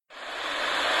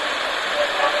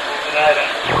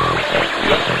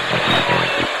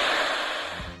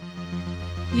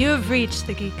You have reached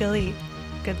the Geek Elite.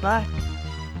 Good luck.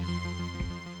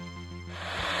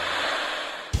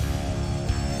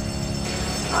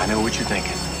 I know what you're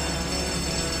thinking.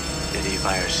 Did he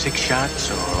fire 6 shots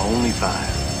or only 5?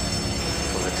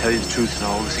 Well, to tell you the truth, in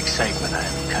all this excitement,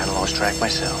 I've kind of lost track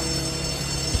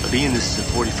myself. But being this is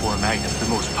a 44 Magnum, the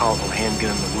most powerful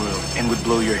handgun in the world, and would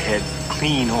blow your head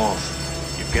clean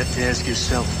off, you've got to ask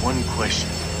yourself one question.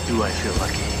 Do I feel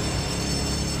lucky?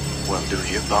 Well, do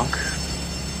you, punk?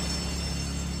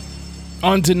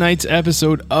 On tonight's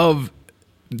episode of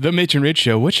The Mitch and Rich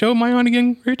Show. What show am I on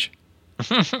again, Rich?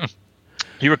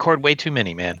 You record way too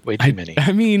many, man. Way too many.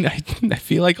 I mean, I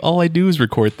feel like all I do is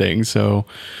record things. So,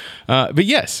 but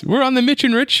yes, we're on The Mitch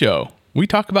and Rich Show. We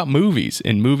talk about movies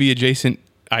and movie adjacent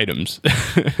items.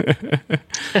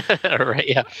 Right,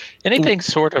 yeah. Anything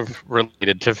sort of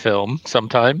related to film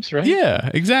sometimes, right?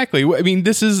 Yeah, exactly. I mean,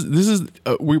 this is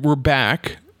we're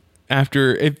back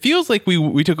after, it feels like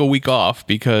we took a week off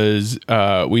because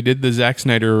we did the Zack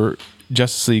Snyder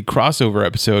Justice League crossover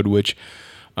episode, which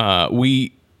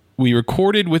we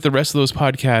recorded with the rest of those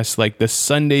podcasts like the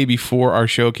Sunday before our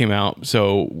show came out.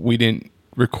 So we didn't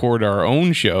record our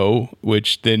own show,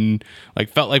 which then like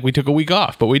felt like we took a week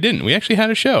off, but we didn't. We actually had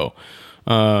a show.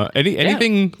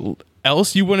 Anything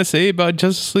else you want to say about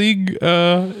Justice League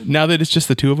now that it's just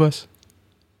the two of us?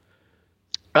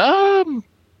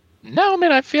 No,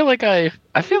 man, I feel like I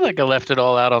left it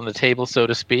all out on the table, so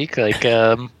to speak. Like,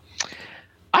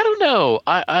 I don't know.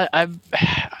 I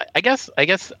guess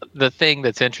the thing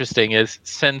that's interesting is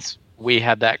since we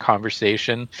had that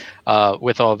conversation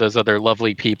with all those other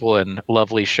lovely people and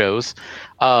lovely shows,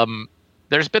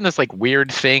 there's been this like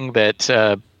weird thing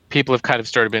that people have kind of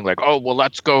started being like, oh, well,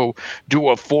 let's go do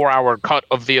a 4-hour cut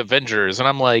of the Avengers. And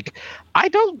I'm like, I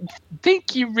don't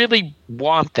think you really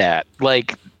want that.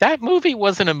 Like, that movie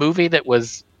wasn't a movie that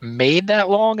was made that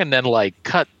long and then like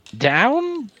cut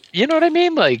down. You know what I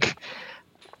mean? Like,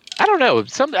 I don't know.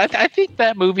 I think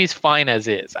that movie's fine as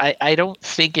is. I don't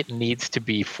think it needs to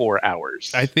be 4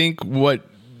 hours. I think what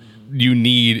you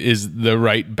need is the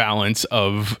right balance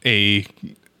of a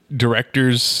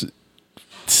director's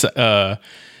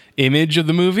image of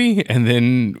the movie, and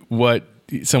then what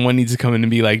someone needs to come in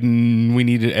and be like, we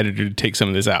need an editor to take some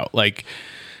of this out. Like,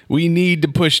 we need to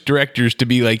push directors to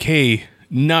be like, hey,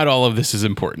 not all of this is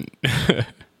important.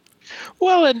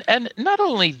 Well, and not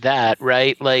only that,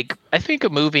 right? Like, I think a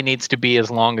movie needs to be as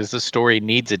long as the story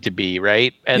needs it to be,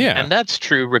 right? And that's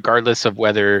true regardless of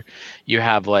whether you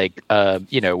have like,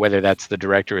 whether that's the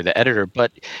director or the editor.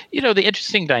 But, the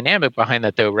interesting dynamic behind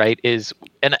that though, right, is,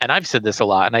 and I've said this a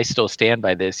lot and I still stand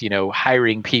by this,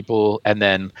 hiring people and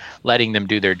then letting them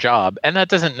do their job. And that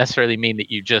doesn't necessarily mean that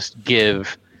you just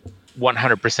give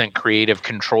 100% creative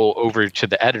control over to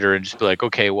the editor and just be like,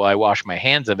 okay, well, I wash my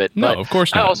hands of it. No, but of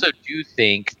course not. I also do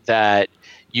think that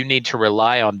you need to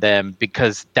rely on them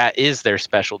because that is their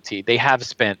specialty. They have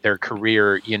spent their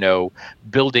career,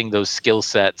 building those skill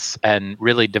sets and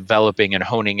really developing and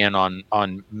honing in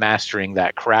on mastering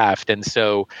that craft. And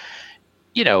so,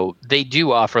 they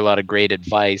do offer a lot of great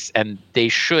advice and they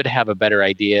should have a better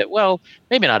idea. Well,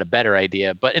 maybe not a better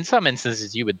idea, but in some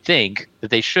instances you would think that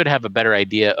they should have a better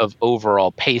idea of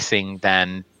overall pacing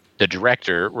than the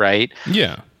director, right?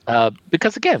 Yeah.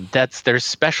 Because again, that's their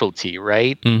specialty,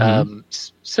 right? Mm-hmm.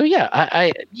 So yeah,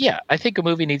 I think a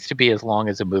movie needs to be as long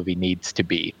as a movie needs to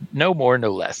be. No more,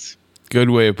 no less.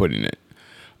 Good way of putting it.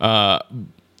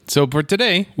 So for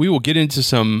today, we will get into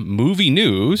some movie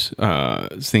news,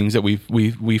 things that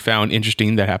we found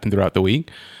interesting that happened throughout the week.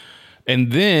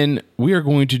 And then we are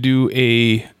going to do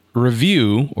a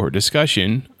review or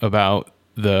discussion about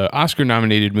the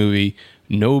Oscar-nominated movie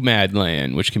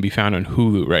Nomadland, which can be found on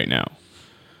Hulu right now.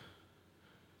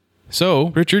 So,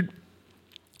 Richard,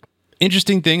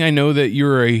 interesting thing, I know that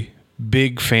you're a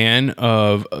big fan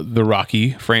of the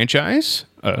Rocky franchise.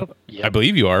 Yep. I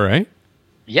believe you are, right?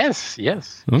 Yes.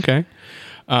 Okay.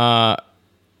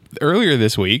 Earlier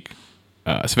this week,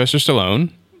 Sylvester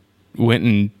Stallone went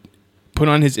and put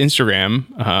on his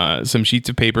Instagram some sheets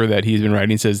of paper that he's been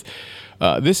writing. It says,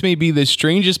 this may be the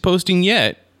strangest posting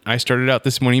yet. I started out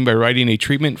this morning by writing a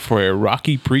treatment for a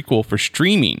Rocky prequel for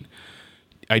streaming.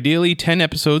 Ideally 10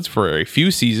 episodes for a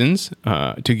few seasons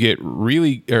to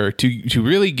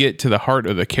really get to the heart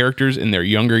of the characters in their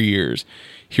younger years.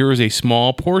 Here is a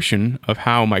small portion of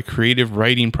how my creative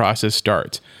writing process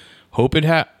starts. Hope it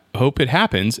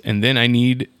happens, and then I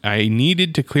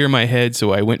needed to clear my head,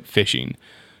 so I went fishing.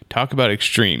 Talk about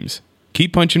extremes.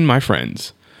 Keep punching my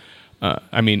friends.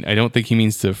 I don't think he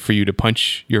means for you to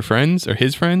punch your friends or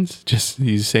his friends. Just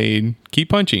he's saying, keep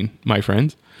punching my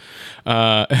friends.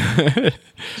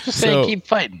 Just saying, keep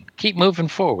fighting, keep moving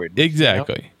forward.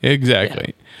 Exactly.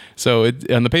 Exactly. Yeah. So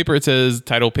on the paper, it says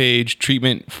title page,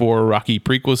 treatment for Rocky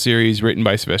prequel series written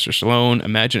by Sylvester Stallone.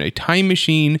 Imagine a time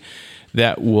machine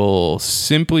that will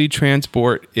simply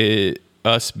transport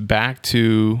us back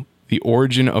to the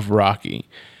origin of Rocky,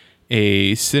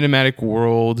 a cinematic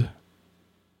world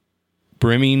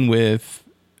brimming with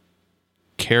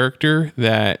characters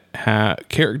that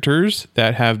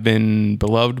have been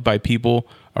beloved by people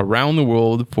around the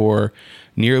world for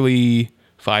nearly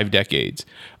 5 decades.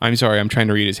 I'm sorry, I'm trying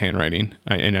to read his handwriting,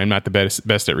 and I'm not the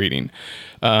best at reading.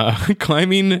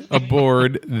 Climbing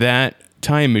aboard that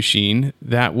time machine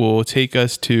that will take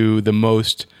us to the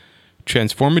most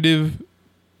transformative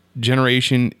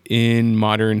generation in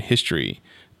modern history,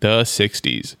 the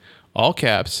 60s. All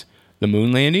caps, the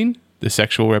moon landing, the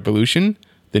sexual revolution,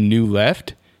 the new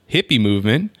left, hippie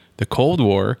movement, the Cold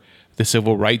War, the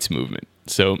civil rights movement.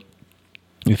 So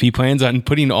if he plans on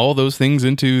putting all those things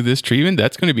into this treatment,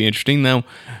 that's going to be interesting. Now,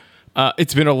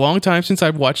 it's been a long time since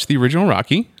I've watched the original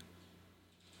Rocky.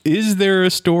 Is there a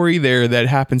story there that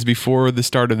happens before the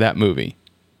start of that movie?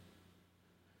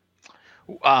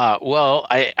 Well,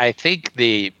 I think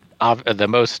the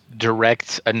most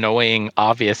direct, annoying,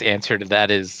 obvious answer to that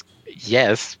is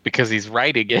yes, because he's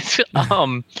writing it.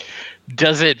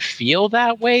 Does it feel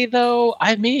that way, though?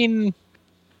 I mean,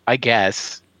 I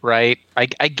guess, right? I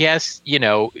guess,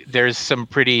 there's some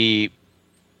pretty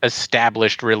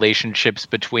established relationships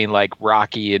between, like,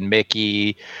 Rocky and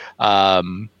Mickey, a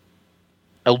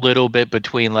little bit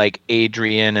between, like,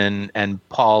 Adrian and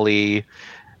Paulie.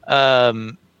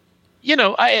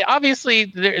 Obviously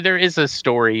there is a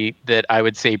story that I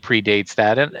would say predates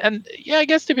that. And yeah, I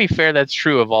guess to be fair, that's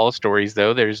true of all stories,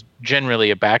 though. There's generally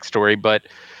a backstory, but,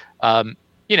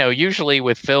 usually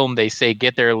with film, they say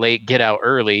get there late, get out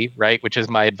early, right? Which is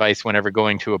my advice whenever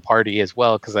going to a party as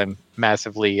well, because I'm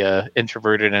massively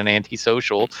introverted and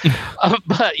antisocial.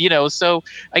 But, so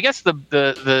I guess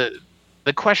the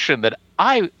question that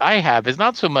I have is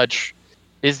not so much,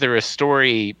 is there a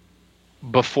story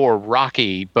before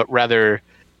Rocky, but rather,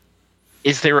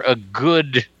 is there a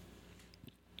good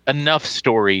enough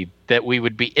story that we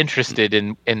would be interested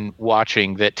in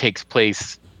watching that takes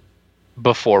place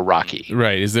before Rocky?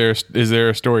 Right. Is there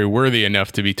a story worthy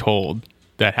enough to be told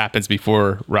that happens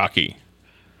before Rocky?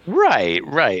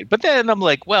 Right. But then I'm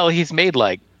like, well, he's made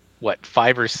like, what,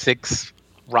 5 or 6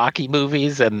 Rocky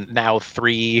movies and now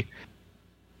 3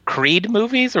 Creed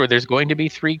movies, or there's going to be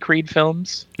 3 Creed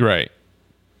films. Right.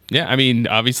 Yeah, I mean,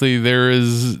 obviously there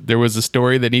was a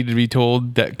story that needed to be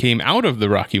told that came out of the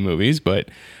Rocky movies, but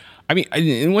I mean,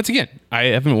 and once again, I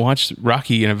haven't watched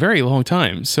Rocky in a very long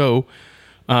time, so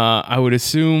I would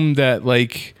assume that,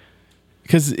 like,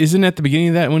 because isn't at the beginning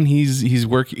of that when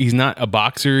he's not a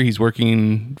boxer, he's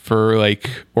working for like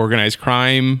organized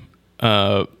crime,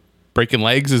 breaking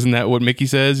legs. Isn't that what Mickey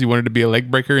says? He wanted to be a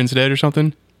leg breaker instead or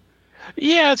something?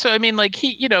 Yeah, so I mean, like,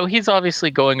 he's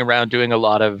obviously going around doing a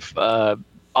lot of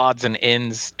odds and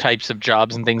ends types of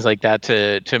jobs and things like that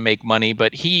to make money,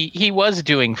 but he was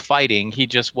doing fighting. He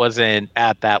just wasn't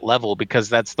at that level, because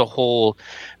that's the whole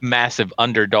massive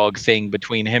underdog thing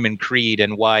between him and Creed,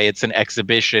 and why it's an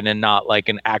exhibition and not like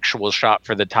an actual shot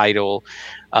for the title,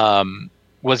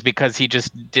 was because he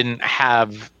just didn't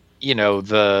have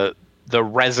the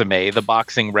resume, the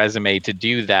boxing resume to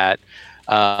do that.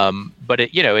 But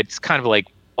it's kind of like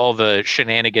all the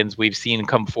shenanigans we've seen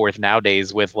come forth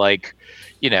nowadays with, like,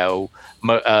 Conor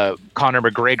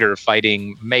McGregor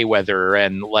fighting Mayweather,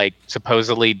 and like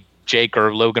supposedly Jake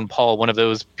or Logan Paul, one of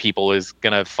those people, is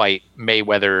gonna fight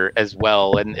Mayweather as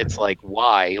well. And it's like,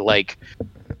 why? Like,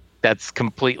 that's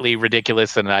completely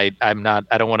ridiculous, and I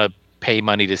don't want to pay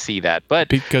money to see that. But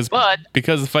because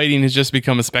the fighting has just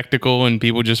become a spectacle, and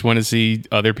people just want to see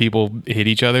other people hit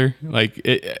each other. Like,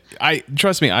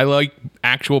 trust me, I like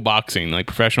actual boxing, like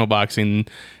professional boxing,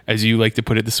 as you like to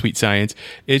put it, the sweet science.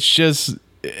 It's just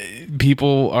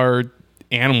people are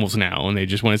animals now, and they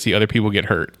just want to see other people get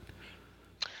hurt.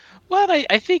 Well,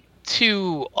 I think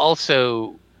to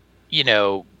also,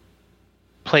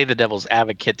 play the devil's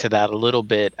advocate to that a little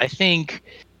bit, I think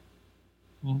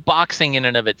boxing in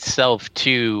and of itself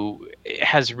too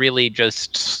has really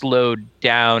just slowed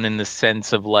down in the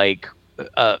sense of like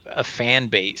a fan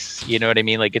base. You know what I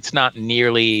mean? Like, it's not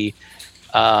nearly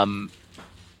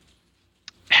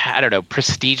I don't know,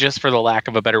 prestigious, for the lack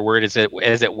of a better word, as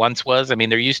it once was. I mean,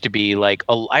 there used to be like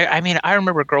I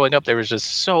remember growing up, there was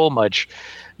just so much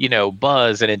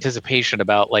buzz and anticipation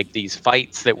about like these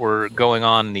fights that were going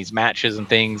on, these matches and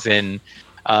things, and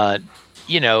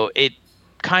it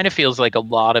kind of feels like a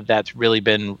lot of that's really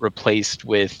been replaced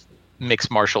with mixed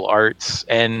martial arts.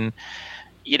 And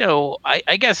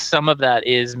I guess some of that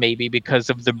is maybe because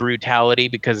of the brutality,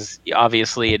 because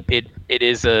obviously it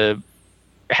is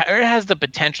it has the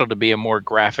potential to be a more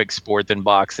graphic sport than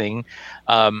boxing.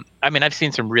 I mean, I've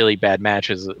seen some really bad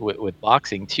matches with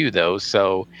boxing too, though.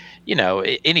 So,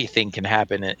 anything can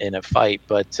happen in a fight.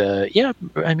 But yeah,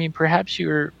 I mean, perhaps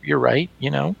you're right.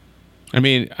 I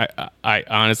mean, I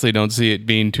honestly don't see it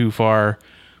being too far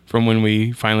from when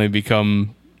we finally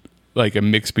become like a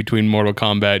mix between Mortal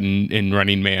Kombat and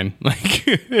Running Man. Like,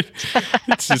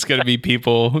 it's just going to be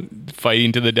people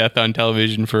fighting to the death on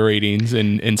television for ratings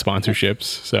and sponsorships.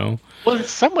 So, well, in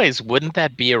some ways, wouldn't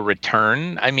that be a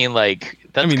return? I mean, like,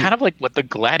 that's kind of like what the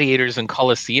gladiators and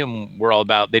Colosseum were all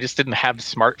about. They just didn't have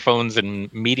smartphones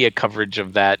and media coverage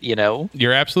of that,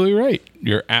 You're absolutely right.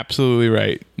 You're absolutely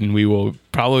right. And we will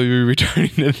probably be returning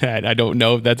to that. I don't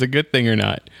know if that's a good thing or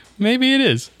not. Maybe it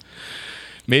is.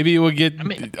 Maybe it will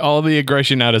get all the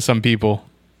aggression out of some people.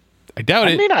 I doubt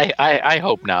it. I mean, I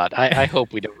hope not. I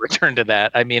hope we don't return to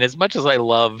that. I mean, as much as I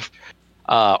love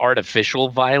artificial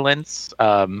violence,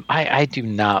 I do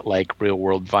not like real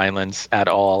world violence at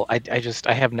all. I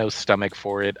have no stomach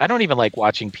for it. I don't even like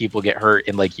watching people get hurt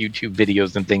in like YouTube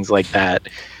videos and things like that.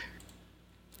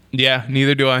 Yeah,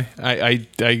 neither do I. I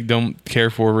don't care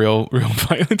for real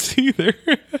violence either.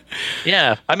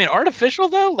 Yeah, I mean, artificial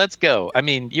though. Let's go. I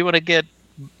mean, you want to get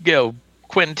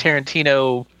Quentin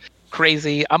Tarantino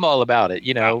crazy? I'm all about it.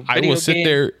 I will sit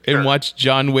there and watch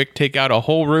John Wick take out a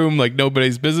whole room like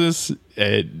nobody's business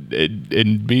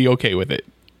and be okay with it.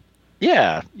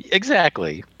 Yeah,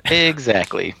 exactly. All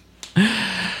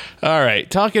right,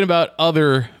 talking about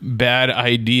other bad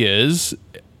ideas.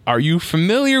 Are you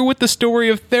familiar with the story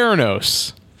of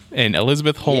Theranos and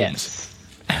Elizabeth Holmes?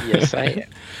 Yes, I am.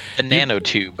 The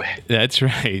nanotube. That's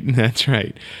right.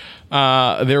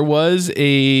 There was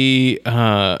a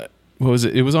what was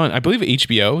it? It was on, I believe,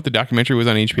 HBO. The documentary was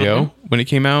on HBO when it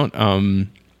came out.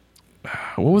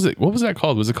 What was it? What was that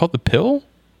called? Was it called The Pill?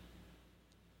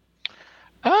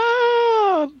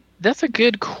 That's a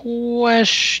good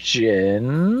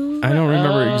question. I don't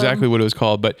remember exactly what it was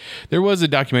called, but there was a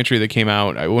documentary that came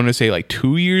out, I want to say like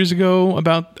 2 years ago,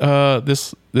 about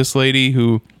this lady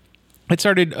who had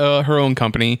started her own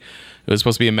company. It was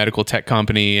supposed to be a medical tech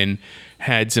company and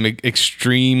had some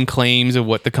extreme claims of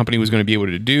what the company was going to be able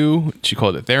to do. She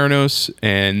called it Theranos,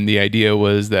 and the idea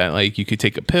was that like you could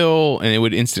take a pill and it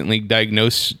would instantly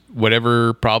diagnose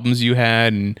whatever problems you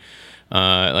had and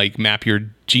like map your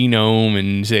genome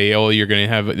and say, oh, you're going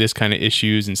to have this kind of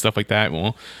issues and stuff like that.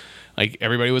 Well, like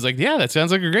everybody was like, yeah, that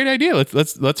sounds like a great idea.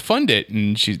 Let's fund it.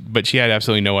 And she had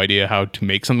absolutely no idea how to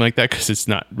make something like that because it's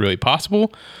not really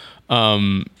possible.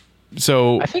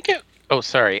 So I think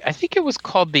it was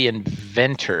called The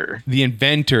Inventor. The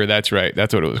Inventor, that's right.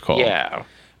 That's what it was called. Yeah.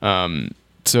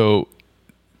 So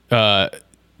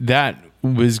that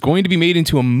was going to be made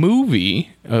into a movie.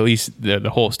 At least the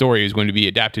whole story was going to be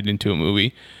adapted into a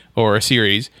movie or a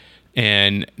series.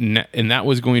 And that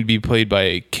was going to be played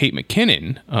by Kate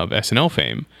McKinnon of SNL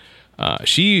fame.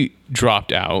 She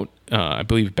dropped out, I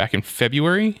believe, back in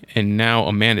February. And now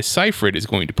Amanda Seyfried is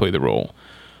going to play the role.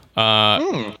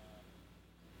 What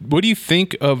do you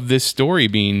think of this story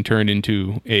being turned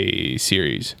into a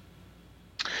series?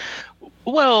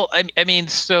 Well, I mean,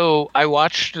 so I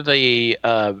watched the.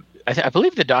 I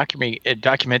believe the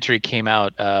documentary came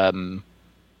out a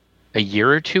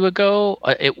year or two ago.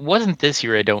 It wasn't this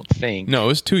year, I don't think. No, it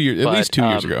was 2 years, at least 2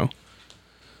 years ago.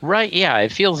 Right? Yeah,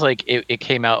 it feels like it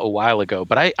came out a while ago.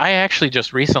 But I actually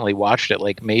just recently watched it,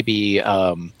 like maybe.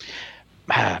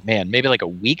 Maybe like a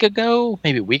week ago,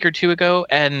 maybe a week or two ago,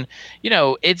 and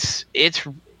it's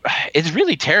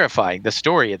really terrifying, the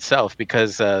story itself,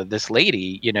 because this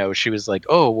lady, she was like,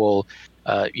 oh well,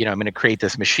 I'm going to create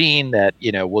this machine that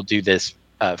will do this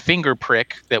finger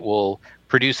prick that will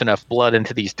produce enough blood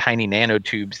into these tiny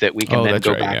nanotubes that we can then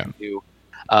go back and do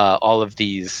all of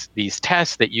these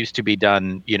tests that used to be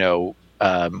done,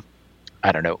 I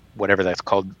don't know, whatever that's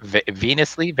called,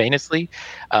 venously.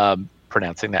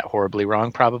 Pronouncing that horribly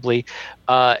wrong, probably.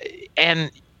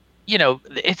 And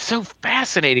it's so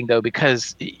fascinating though,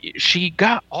 because she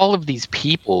got all of these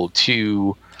people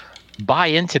to buy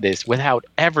into this without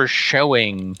ever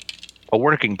showing a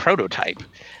working prototype.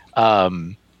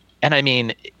 And I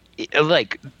mean,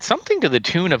 like something to the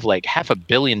tune of like $500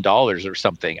 million or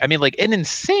something. I mean, like an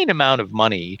insane amount of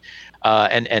money,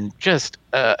 and just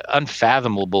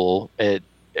unfathomable at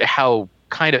how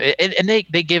kind of, and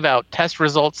they give out test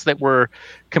results that were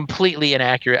completely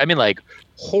inaccurate. I mean, like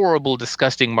horrible,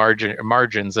 disgusting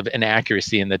margins of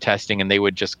inaccuracy in the testing, and they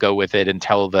would just go with it and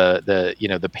tell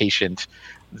the patient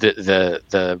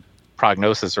the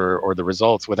prognosis or the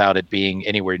results without it being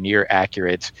anywhere near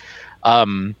accurate.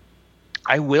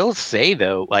 I will say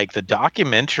though, like the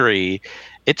documentary,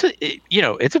 it's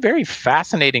a very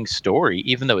fascinating story,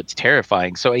 even though it's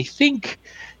terrifying. So I think,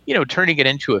 turning it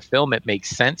into a film, it makes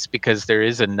sense because there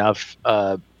is enough,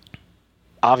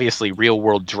 obviously real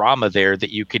world drama there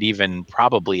that you could even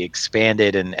probably expand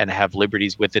it and have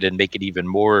liberties with it and make it even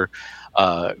more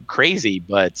crazy.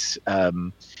 But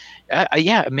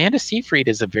yeah, Amanda Seyfried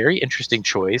is a very interesting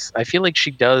choice. I feel like she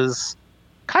does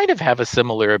kind of have a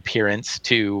similar appearance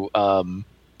to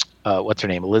what's her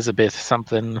name, Elizabeth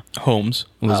something Holmes.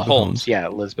 Holmes. Yeah,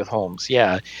 Elizabeth Holmes.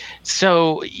 Yeah.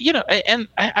 So and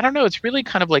I don't know, it's really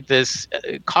kind of like this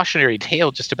cautionary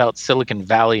tale just about Silicon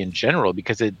Valley in general,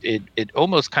 because it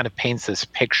almost kind of paints this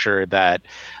picture that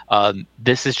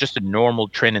this is just a normal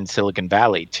trend in Silicon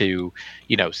Valley to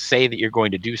say that you're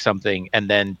going to do something and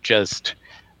then just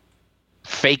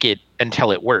fake it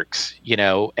until it works,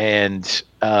 and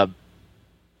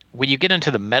when you get into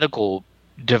the medical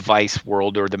device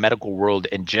world or the medical world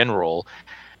in general,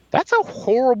 that's a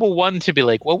horrible one to be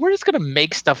like, well, we're just going to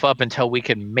make stuff up until we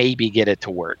can maybe get it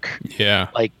to work. Yeah.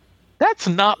 Like, that's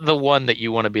not the one that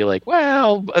you want to be like,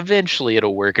 well, eventually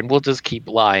it'll work and we'll just keep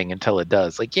lying until it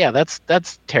does. Like, yeah, that's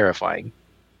terrifying.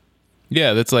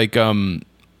 Yeah, that's like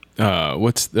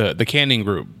what's the Canning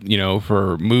Group,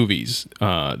 for movies.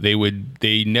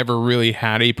 They never really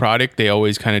had a product. They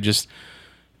always kind of just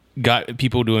got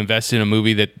people to invest in a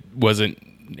movie that wasn't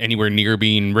anywhere near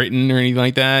being written or anything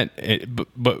like that.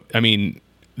 But I mean,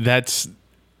 that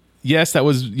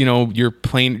was, you're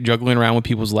playing, juggling around with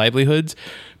people's livelihoods,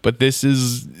 but this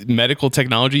is medical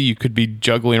technology. You could be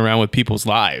juggling around with people's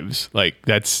lives. Like,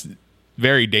 that's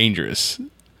very dangerous.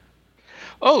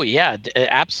 Oh yeah,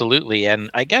 absolutely.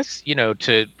 And I guess,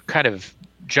 to kind of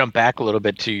jump back a little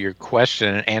bit to your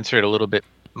question and answer it a little bit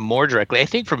more directly, I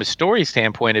think from a story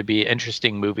standpoint, it'd be an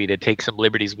interesting movie to take some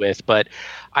liberties with. But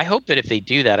I hope that if they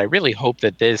do that, I really hope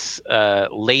that this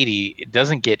lady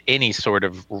doesn't get any sort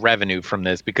of revenue from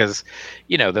this, because,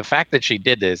 the fact that she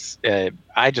did this,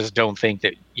 I just don't think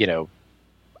that,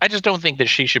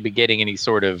 she should be getting any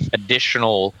sort of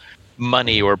additional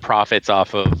money or profits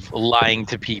off of lying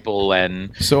to people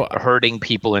and hurting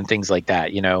people and things like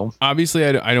that, Obviously,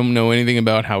 I don't know anything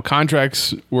about how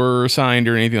contracts were signed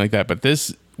or anything like that, but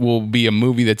this will be a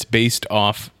movie that's based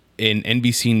off an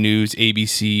NBC News,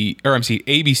 ABC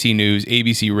News,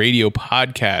 ABC Radio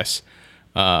podcast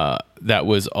that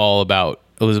was all about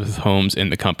Elizabeth Holmes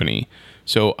and the company.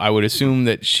 So I would assume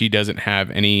that she doesn't have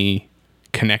any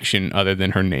connection other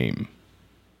than her name.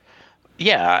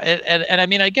 Yeah, and I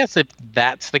mean, I guess if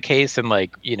that's the case, and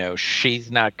she's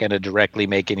not going to directly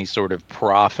make any sort of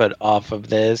profit off of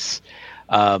this,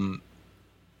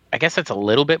 I guess that's a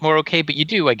little bit more okay. But you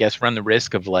do, I guess, run the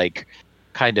risk of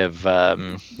kind of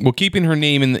keeping her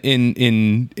name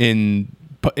in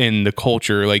the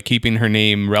culture, like keeping her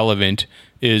name relevant,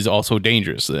 is also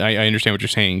dangerous. I understand what you're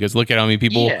saying, because look at how many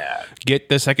people get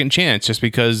the second chance just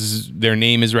because their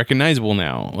name is recognizable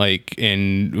now.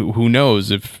 And who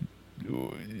knows if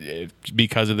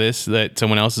because of this that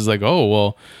someone else is like, oh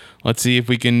well, let's see if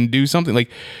we can do something.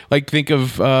 Like think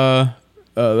of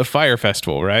the Fire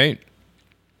Festival, right?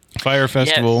 Fire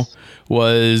Festival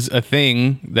was a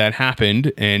thing that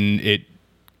happened, and it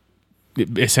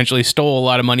essentially stole a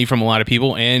lot of money from a lot of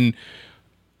people and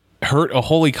hurt a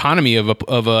whole economy of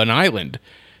an island.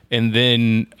 And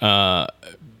then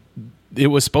it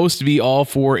was supposed to be all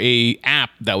for a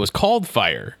app that was called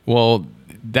Fire. Well,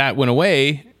 that went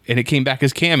away, and it came back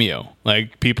as Cameo.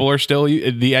 Like, people are still,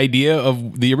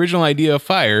 the original idea of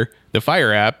Fire, the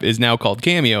Fire app, is now called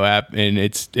Cameo app, and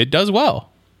it does well.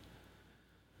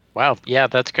 Wow. Yeah,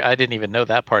 I didn't even know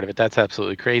that part of it. That's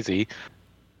absolutely crazy.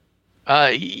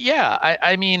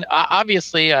 I mean,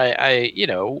 obviously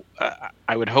I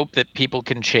would hope that people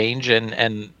can change, and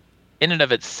in and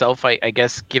of itself, I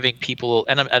guess giving people,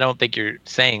 and I don't think you're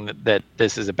saying that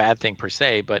this is a bad thing per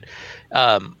se, but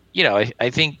I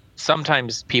think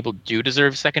sometimes people do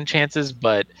deserve second chances,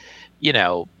 but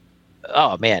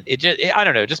oh man, I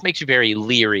don't know, it just makes you very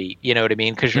leery, you know what I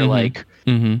mean? Because you're like,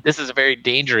 this is a very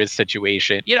dangerous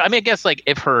situation. I mean, I guess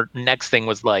if her next thing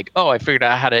was like, oh, I figured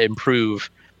out how to improve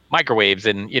microwaves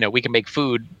and we can make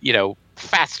food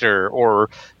faster or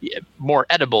more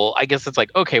edible, I guess it's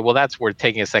like, okay, well, that's worth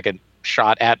taking a second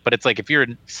shot at. But it's like, if your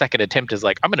second attempt is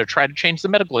like, I'm going to try to change the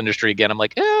medical industry again, I'm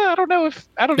like, I don't know if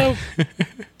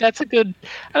that's a good,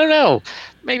 I don't know,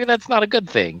 maybe that's not a good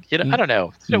thing, I don't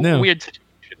know. It's a weird situation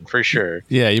for sure.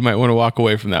 Yeah, you might want to walk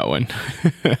away from that one.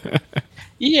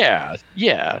 Yeah.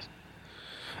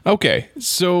 Okay,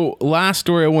 so last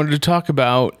story I wanted to talk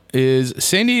about is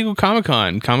San Diego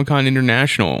Comic-Con, Comic-Con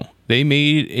International. They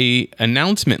made a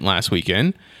announcement last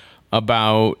weekend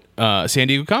about San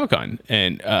Diego Comic-Con.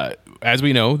 And as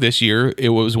we know, this year, it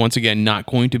was once again not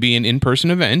going to be an in-person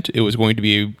event. It was going to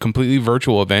be a completely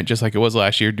virtual event, just like it was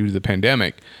last year due to the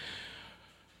pandemic.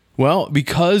 Well,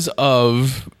 because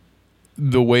of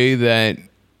the way that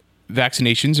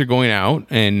vaccinations are going out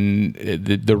and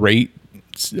the rate,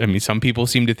 I mean, some people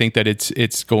seem to think that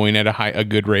it's going at a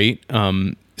good rate.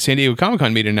 San Diego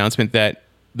Comic-Con made an announcement that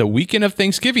the weekend of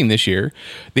Thanksgiving this year,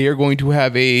 they are going to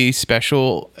have a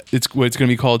special, it's going to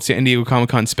be called San Diego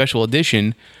Comic-Con Special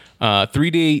Edition,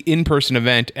 3-day in-person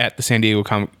event at the San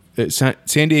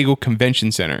Diego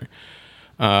Convention Center.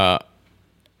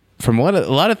 From a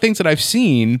lot of things that I've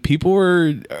seen, people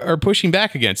are pushing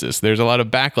back against this. There's a lot of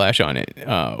backlash on it.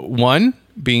 One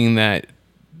being that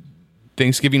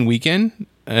Thanksgiving weekend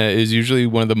is usually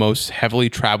one of the most heavily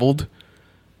traveled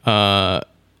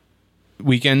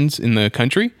weekends in the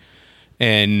country,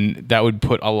 and that would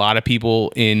put a lot of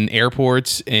people in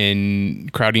airports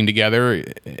and crowding together,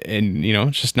 and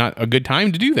it's just not a good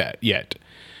time to do that yet.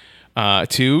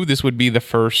 Two, this would be the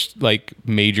first like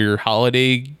major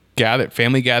holiday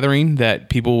family gathering that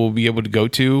people will be able to go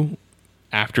to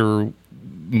after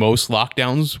most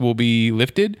lockdowns will be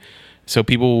lifted. So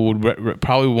people would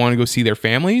probably want to go see their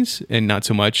families and not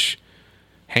so much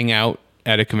hang out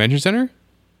at a convention center.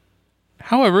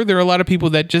 However, there are a lot of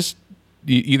people that just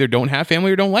either don't have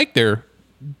family or don't like their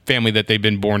family that they've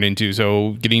been born into.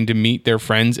 So getting to meet their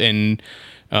friends and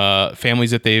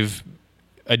families that they've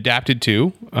adapted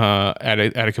to at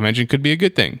a convention could be a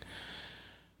good thing.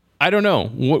 I don't know.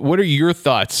 What are your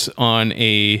thoughts on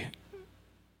a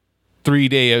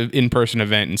 3-day in-person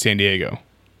event in San Diego?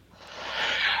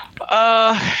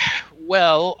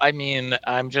 Well, I mean,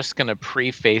 I'm just going to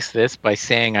preface this by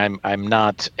saying I'm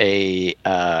not a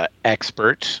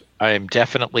expert. I'm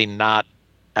definitely not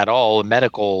at all a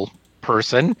medical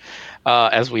person,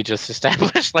 as we just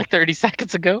established like 30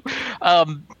 seconds ago.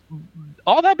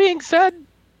 All that being said,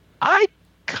 I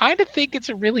kind of think it's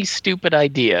a really stupid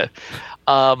idea.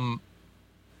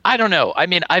 I don't know. I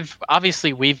mean,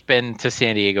 we've been to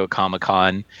San Diego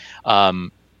Comic-Con,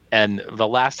 and the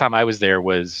last time I was there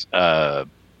was a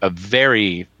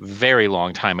very, very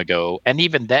long time ago. And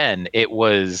even then, it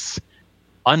was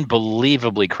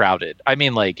unbelievably crowded. I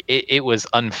mean, like, it was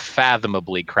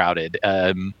unfathomably crowded.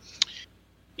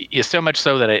 So much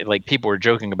so that people were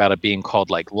joking about it being called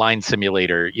like Line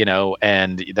Simulator,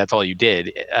 and that's all you did.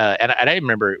 And I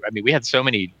remember, I mean, we had so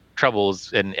many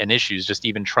troubles and issues just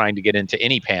even trying to get into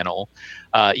any panel,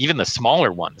 even the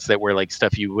smaller ones that were like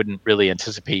stuff you wouldn't really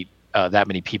anticipate that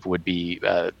many people would be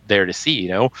there to see,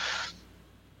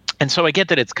 And so I get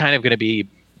that it's kind of going to be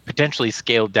potentially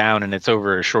scaled down and it's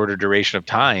over a shorter duration of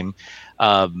time.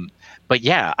 But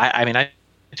yeah, I mean, I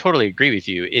totally agree with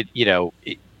you.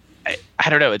 I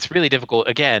don't know. It's really difficult.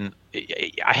 Again,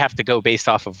 I have to go based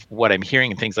off of what I'm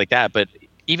hearing and things like that. But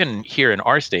even here in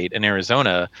our state, in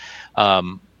Arizona,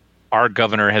 our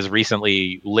governor has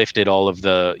recently lifted all of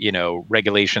the,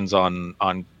 regulations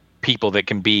on people that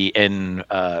can be in,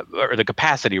 or the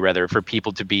capacity rather, for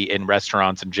people to be in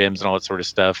restaurants and gyms and all that sort of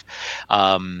stuff.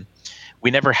 We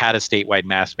never had a statewide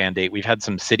mask mandate. We've had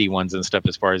some city ones and stuff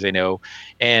as far as I know.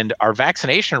 And our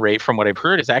vaccination rate, from what I've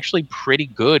heard, is actually pretty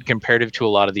good comparative to a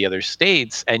lot of the other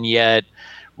states. And yet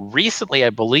recently,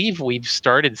 I believe we've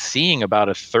started seeing about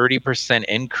a 30%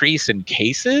 increase in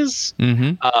cases.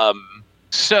 Mm-hmm.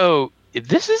 So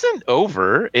this isn't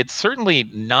over. It's certainly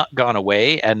not gone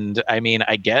away. And I mean,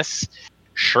 I guess,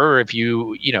 sure, if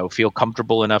you feel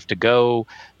comfortable enough to go,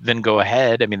 then go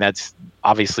ahead. I mean, that's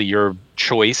obviously your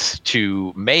choice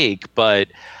to make. But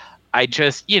I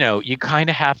just, you kind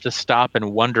of have to stop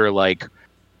and wonder, like,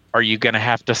 are you going to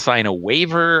have to sign a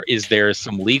waiver? Is there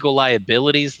some legal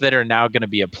liabilities that are now going to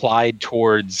be applied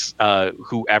towards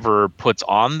whoever puts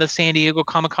on the San Diego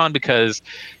Comic-Con? Because,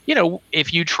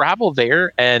 if you travel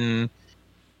there and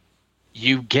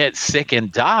you get sick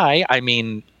and die, I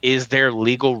mean, is there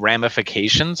legal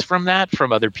ramifications from that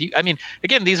from other people? I mean,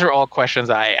 again, these are all questions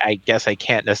I guess I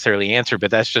can't necessarily answer,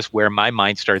 but that's just where my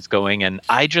mind starts going. And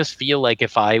I just feel like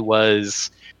if I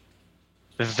was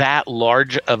that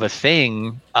large of a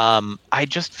thing, I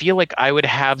just feel like I would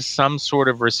have some sort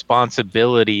of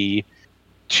responsibility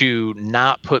to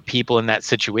not put people in that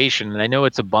situation. And I know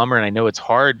it's a bummer and I know it's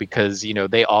hard because,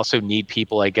 they also need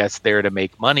people, I guess, there to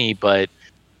make money. But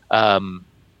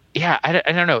yeah, I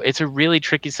don't know. It's a really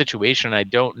tricky situation. I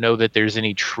don't know that there's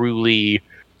any truly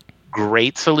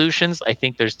great solutions. I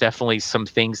think there's definitely some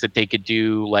things that they could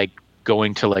do, like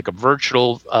going to like a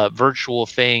virtual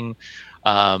thing.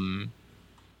 I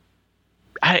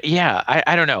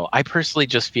don't know. I personally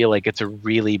just feel like it's a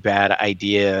really bad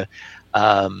idea.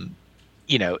 I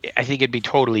think it'd be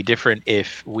totally different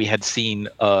if we had seen,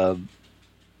 all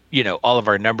of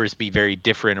our numbers be very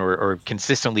different or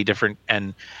consistently different,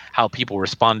 and how people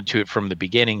responded to it from the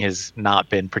beginning has not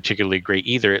been particularly great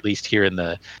either, at least here in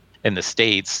the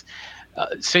States.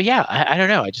 So yeah, I don't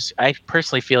know. I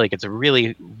personally feel like it's a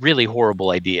really, really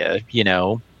horrible idea.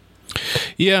 Yeah.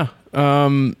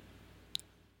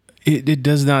 It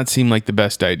does not seem like the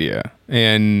best idea.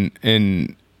 And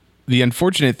the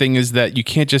unfortunate thing is that you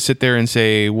can't just sit there and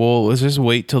say, well, let's just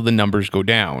wait till the numbers go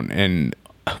down. And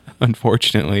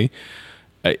unfortunately,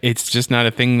 it's just not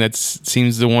a thing that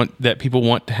seems that people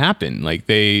want to happen. Like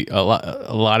a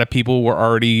lot of people were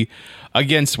already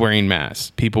against wearing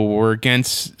masks. People were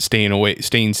against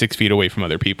staying 6 feet away from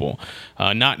other people,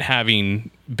 not having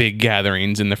big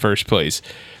gatherings in the first place.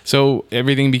 So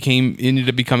everything ended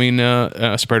up becoming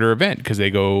a spreader event, because they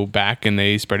go back and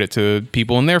they spread it to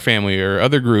people in their family or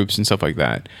other groups and stuff like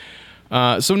that.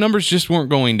 So numbers just weren't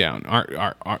going down.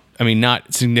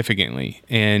 Not significantly.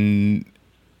 And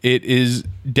it is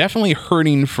definitely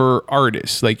hurting for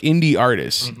artists, like indie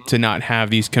artists, to not have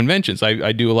these conventions.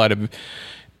 I do a lot of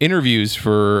interviews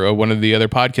for one of the other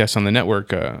podcasts on the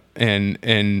network,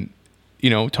 and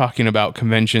talking about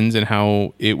conventions and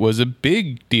how it was a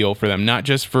big deal for them, not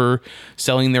just for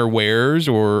selling their wares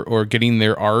or getting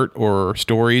their art or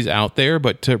stories out there,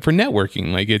 but for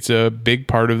networking. Like, it's a big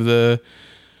part of the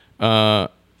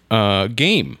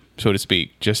game, so to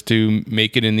speak, just to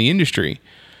make it in the industry.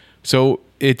 So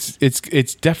it's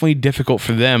definitely difficult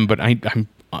for them, but I'm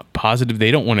positive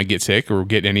they don't want to get sick or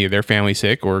get any of their family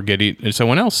sick or get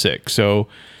someone else sick. So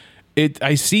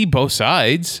I see both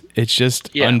sides. It's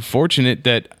just unfortunate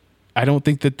that I don't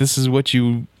think that this is what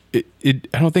I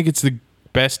don't think it's the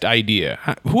best idea.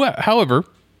 However,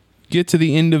 get to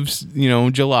the end of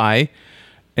July,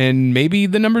 and maybe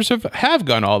the numbers have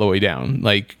gone all the way down,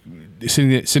 like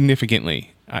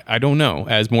significantly. I don't know,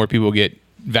 as more people get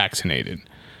vaccinated.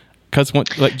 Because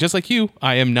just like you,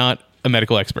 I am not a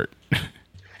medical expert.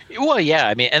 Well, yeah,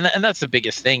 I mean, and that's the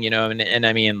biggest thing, and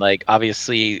I mean, like,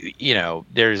 obviously,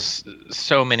 there's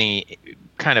so many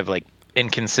kind of like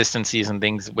inconsistencies and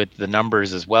things with the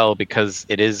numbers as well, because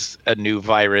it is a new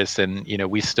virus, and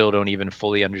we still don't even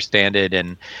fully understand it,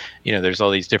 and there's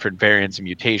all these different variants and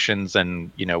mutations,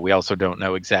 and we also don't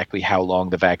know exactly how long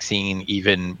the vaccine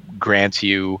even grants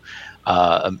you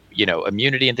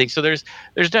immunity and things. So there's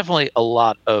definitely a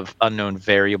lot of unknown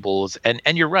variables, and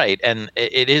you're right, and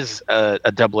it is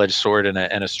a double-edged sword and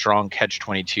a strong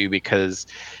catch-22, because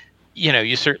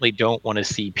you certainly don't want to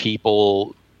see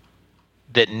people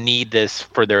that need this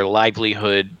for their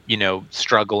livelihood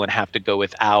struggle and have to go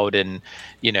without, and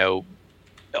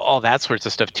all that sorts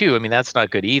of stuff too. I mean, that's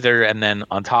not good either. And then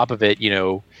on top of it,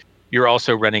 you're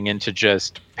also running into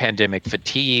just pandemic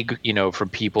fatigue, from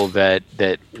people that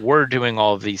were doing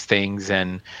all of these things,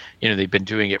 and they've been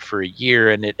doing it for a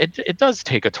year, and it does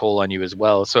take a toll on you as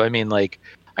well. So I mean, like,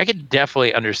 I could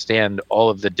definitely understand all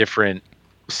of the different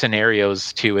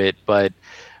scenarios to it, but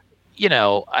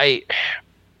I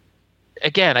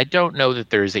don't know that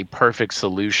there's a perfect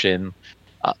solution.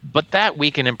 But that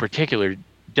weekend in particular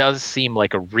does seem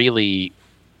like a really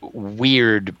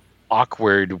weird,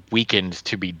 awkward weekend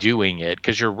to be doing it,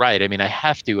 because you're right. I mean, I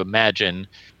have to imagine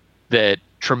that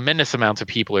tremendous amounts of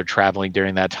people are traveling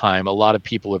during that time. A lot of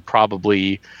people are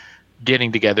probably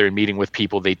getting together and meeting with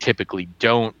people they typically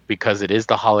don't, because it is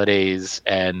the holidays.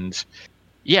 And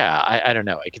yeah, I don't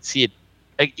know. I could see it.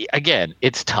 Again,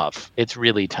 it's tough. It's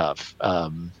really tough.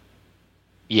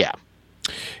 Yeah.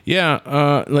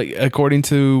 Like, according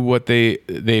to what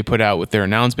they put out with their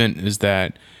announcement, is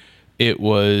that it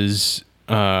was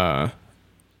the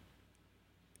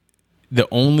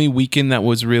only weekend that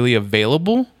was really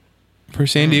available for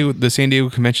the San Diego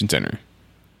Convention Center.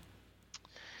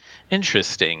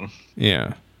 Interesting.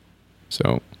 Yeah.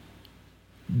 So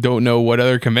don't know what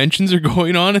other conventions are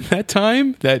going on at that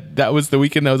time. That was the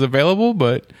weekend that was available,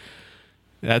 but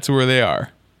that's where they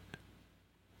are.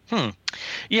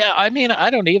 Yeah, I mean, I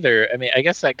don't either. I mean, I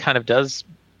guess that kind of does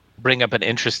bring up an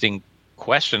interesting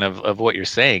question of what you're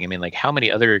saying. I mean, like, how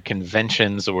many other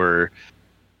conventions or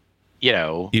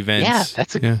events?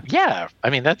 Yeah, I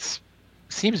mean, that's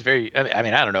seems very. I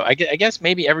mean, I don't know. I guess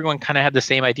maybe everyone kind of had the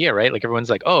same idea, right? Like, everyone's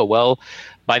like, oh well,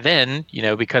 by then,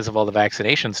 because of all the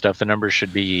vaccination stuff, the numbers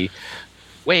should be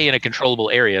way in a controllable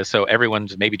area. So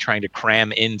everyone's maybe trying to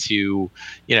cram into,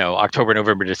 October,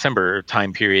 November, December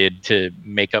time period to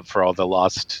make up for all the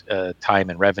lost time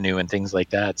and revenue and things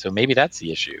like that. So maybe that's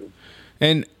the issue.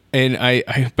 And And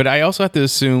but I also have to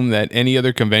assume that any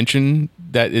other convention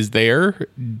that is there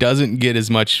doesn't get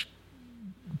as much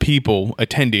people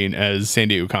attending as San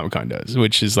Diego Comic-Con does,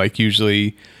 which is like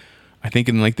usually, I think,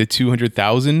 in like the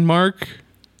 200,000 mark,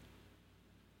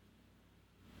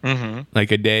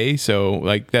 like a day. So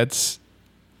like that's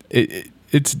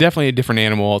it's definitely a different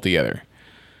animal altogether.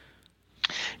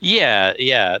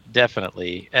 Yeah,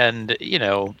 definitely. And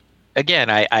again,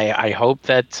 I hope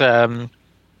that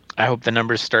I hope the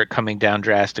numbers start coming down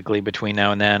drastically between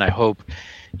now and then. I hope,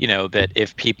 that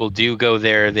if people do go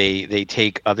there, they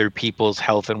take other people's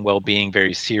health and well-being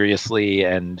very seriously,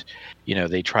 and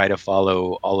they try to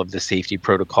follow all of the safety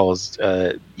protocols,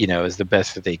 as the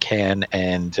best that they can.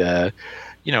 And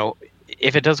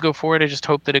if it does go forward, I just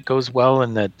hope that it goes well,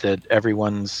 and that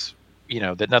everyone's,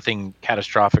 that nothing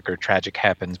catastrophic or tragic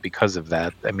happens because of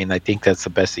that. I mean, I think that's the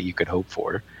best that you could hope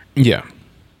for. Yeah.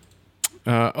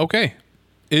 Okay.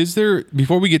 Is there,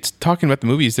 before we get talking about the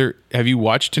movie, have you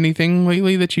watched anything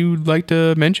lately that you'd like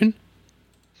to mention?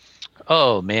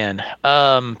 Oh man.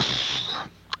 I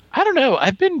don't know.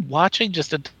 I've been watching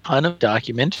just a ton of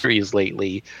documentaries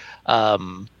lately. Yeah,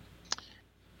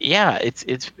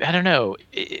 it's I don't know.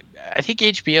 I think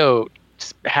HBO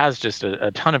has just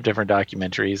a ton of different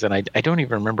documentaries, and I don't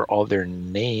even remember all their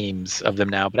names of them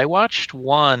now, but I watched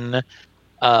one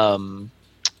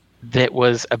that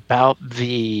was about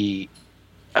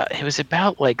it was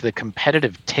about like the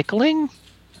competitive tickling.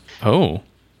 Oh.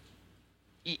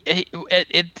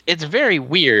 It's very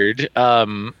weird.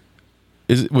 Was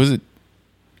it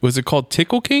called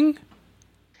Tickle King?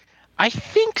 I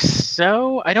think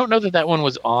so. I don't know that one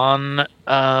was on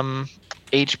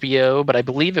HBO, but I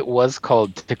believe it was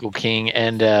called Tickle King,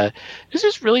 and it's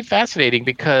just really fascinating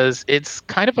because it's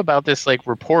kind of about this like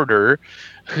reporter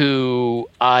who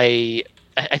I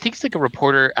think it's like a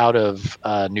reporter out of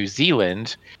New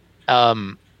Zealand,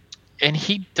 and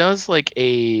he does like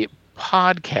a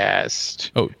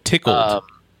podcast. Oh, Tickled.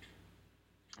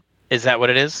 Is that what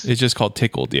it is? It's just called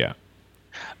Tickled, yeah.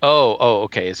 Oh,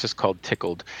 okay. It's just called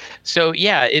Tickled. So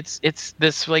yeah, it's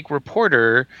this like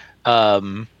reporter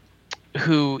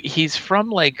who he's from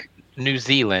like New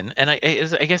Zealand, and I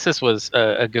guess this was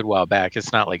a good while back.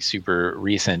 It's not like super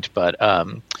recent, but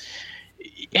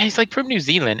yeah, he's like from New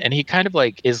Zealand, and he kind of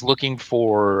like is looking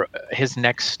for his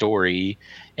next story,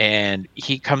 and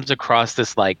he comes across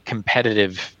this like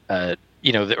competitive, or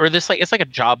this like it's like a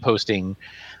job posting,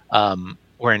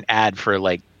 or an ad for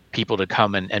like people to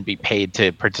come and be paid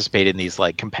to participate in these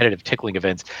like competitive tickling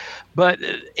events. But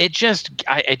it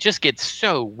just gets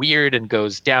so weird and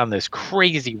goes down this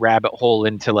crazy rabbit hole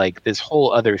into like this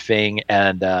whole other thing,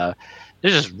 and it's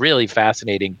just really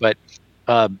fascinating. But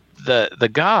the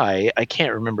guy, I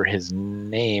can't remember his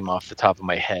name off the top of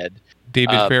my head.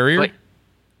 David Farrier?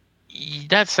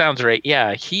 That sounds right.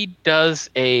 Yeah, he does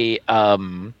a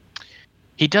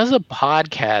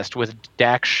podcast with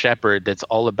Dax Shepard that's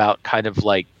all about kind of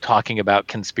like talking about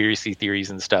conspiracy theories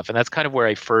and stuff. And that's kind of where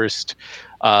I first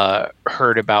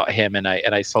heard about him, and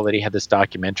I saw that he had this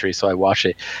documentary, so I watched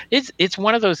it. It's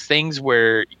one of those things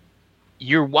where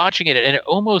you're watching it and it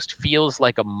almost feels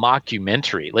like a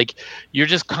mockumentary. Like you're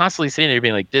just constantly sitting there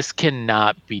being like, this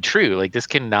cannot be true. Like this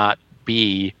cannot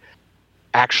be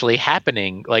actually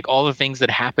happening. Like all the things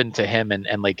that happened to him and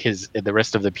like the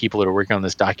rest of the people that are working on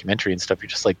this documentary and stuff, you're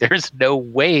just like, there's no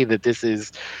way that this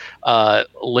is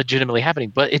legitimately happening.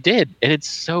 But it did, and it's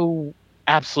so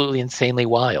absolutely insanely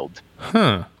wild.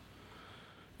 Huh.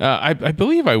 I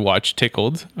believe I watched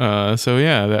Tickled. So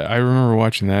yeah, I remember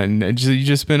watching that. And you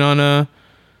just been on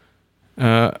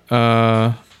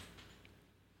a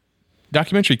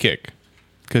documentary kick,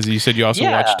 because you said you also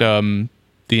watched The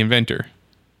Inventor.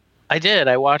 I did.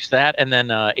 I watched that, and then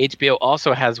HBO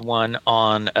also has one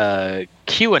on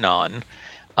QAnon.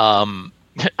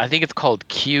 I think it's called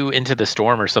Q Into the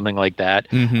Storm or something like that.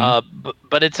 Mm-hmm.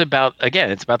 But it's about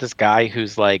this guy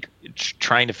who's like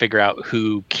trying to figure out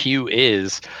who Q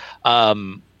is.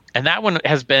 And that one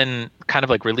has been kind of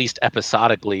like released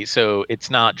episodically. So it's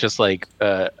not just like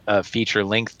a feature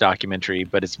length documentary,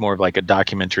 but it's more of like a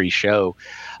documentary show.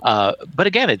 But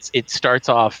again, it starts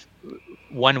off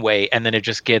one way, and then it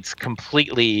just gets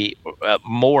completely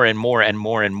more and more and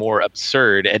more and more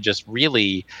absurd, and just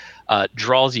really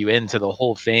draws you into the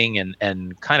whole thing,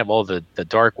 and kind of all the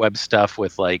dark web stuff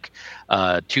with like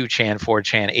 2chan,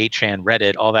 4chan, 8chan,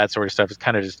 Reddit, all that sort of stuff is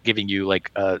kind of just giving you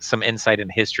like some insight in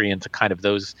history into kind of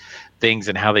those things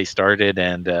and how they started.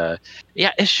 And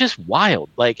yeah, it's just wild.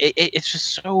 Like it's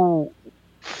just so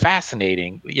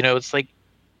fascinating. It's like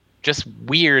just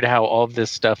weird how all of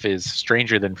this stuff is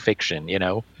stranger than fiction,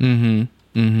 Mm-hmm.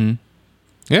 Mm-hmm.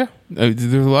 Yeah.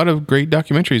 There's a lot of great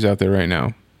documentaries out there right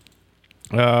now.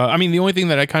 I mean, the only thing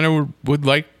that I kind of would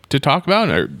like to talk about,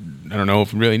 or I don't know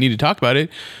if we really need to talk about it.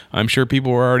 I'm sure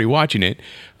people were already watching it.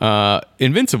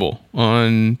 Invincible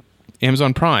on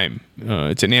Amazon Prime.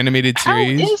 It's an animated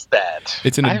series. How is that?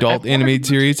 It's an adult animated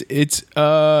series. It's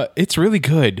really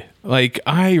good. Like,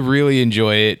 I really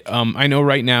enjoy it. I know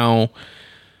right now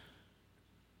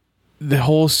the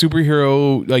whole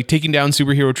superhero, like taking down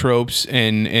superhero tropes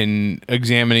and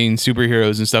examining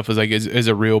superheroes and stuff is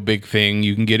a real big thing.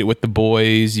 You can get it with The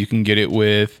Boys. You can get it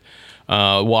with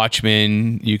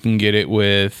Watchmen. You can get it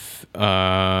with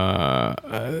I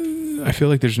feel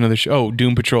like there's another show. Oh,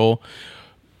 Doom Patrol.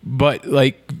 But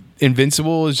like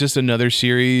Invincible is just another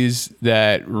series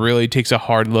that really takes a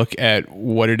hard look at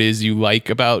what it is you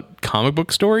like about comic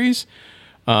book stories.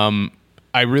 I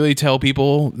really tell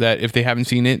people that if they haven't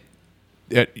seen it,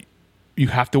 that you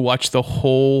have to watch the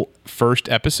whole first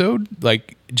episode.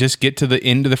 Like, just get to the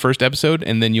end of the first episode,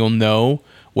 and then you'll know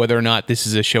whether or not this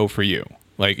is a show for you.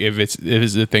 Like, if it's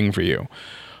a thing for you.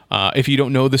 If you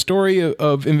don't know the story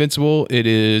of Invincible, it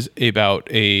is about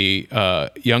a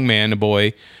young man, a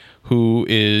boy, who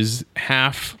is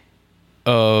half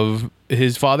of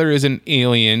his father is an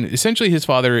alien. Essentially, his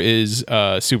father is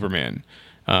Superman.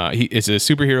 He is a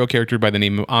superhero character by the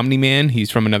name of Omni-Man.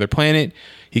 He's from another planet.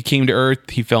 He came to Earth.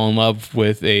 He fell in love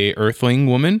with a Earthling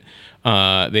woman.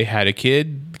 They had a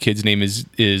kid. The kid's name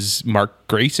is Mark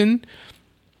Grayson.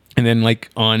 And then, like,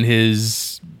 on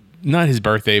not his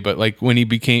birthday, but like when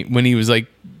he was like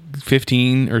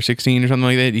 15 or 16 or something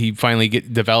like that, he finally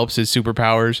develops his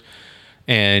superpowers.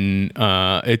 And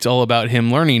it's all about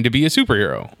him learning to be a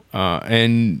superhero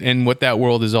and what that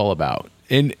world is all about.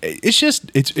 And it's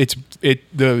just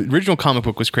the original comic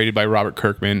book was created by Robert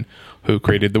Kirkman, who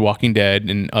created The Walking Dead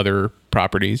and other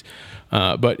properties.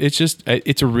 But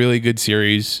it's a really good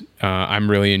series. I'm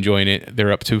really enjoying it.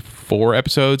 They're up to 4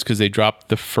 episodes because they dropped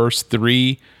the first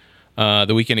 3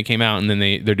 the weekend it came out, and then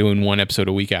they're doing 1 episode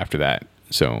a week after that.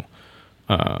 So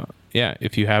yeah,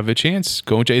 if you have a chance,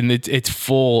 go and check. And it's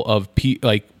full of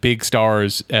big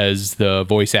stars as the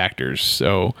voice actors.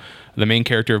 So the main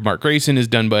character of Mark Grayson is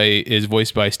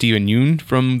voiced by Steven Yeun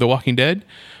from The Walking Dead.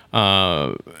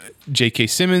 J.K.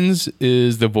 Simmons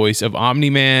is the voice of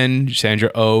Omni-Man.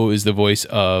 Sandra Oh is the voice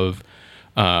of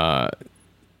I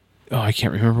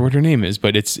can't remember what her name is,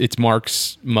 but it's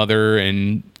Mark's mother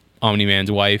and Omni-Man's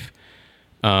wife.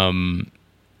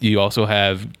 You also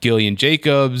have Gillian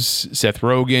Jacobs, Seth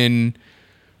Rogen,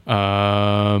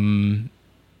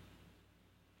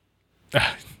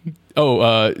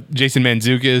 Jason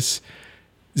Mantzoukas,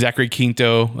 Zachary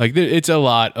Quinto. Like, it's a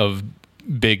lot of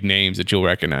big names that you'll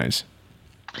recognize.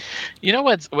 You know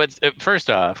what's first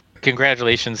off,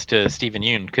 congratulations to Steven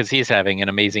Yeun, because he's having an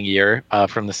amazing year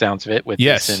from the sounds of it. With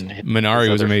yes, this and Minari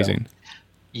was amazing. Film.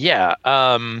 Yeah,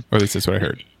 or at least that's what I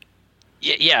heard.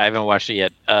 Yeah, I haven't watched it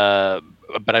yet,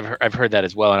 but I've heard that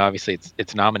as well, and obviously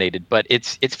it's nominated. But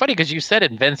it's funny because you said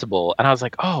Invincible, and I was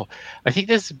like, oh, I think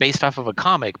this is based off of a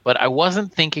comic, but I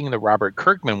wasn't thinking the Robert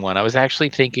Kirkman one. I was actually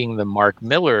thinking the Mark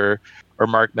Millar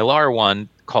one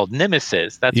called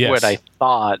Nemesis. That's what I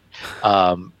thought.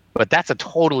 But that's a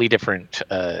totally different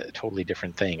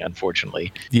thing,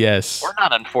 unfortunately. Yes. Or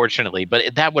not unfortunately,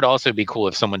 but that would also be cool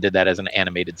if someone did that as an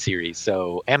animated series.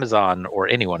 So Amazon or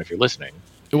anyone, if you're listening.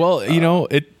 Well,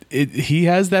 he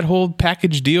has that whole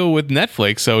package deal with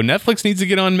Netflix, so Netflix needs to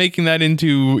get on making that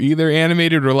into either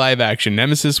animated or live action.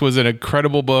 Nemesis was an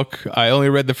incredible book. I only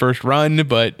read the first run,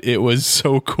 but it was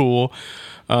so cool.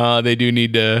 They do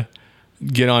need to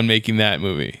get on making that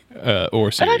movie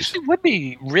or series. That actually would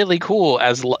be really cool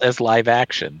as live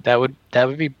action. That would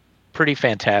be pretty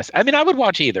fantastic. I mean, I would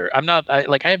watch either.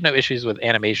 I have no issues with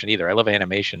animation either. I love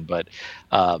animation, but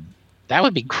that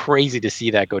would be crazy to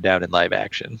see that go down in live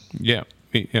action. Yeah.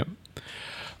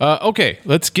 Okay,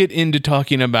 let's get into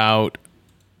talking about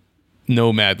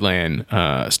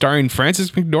Nomadland, starring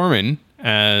Frances McDormand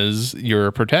as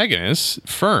your protagonist,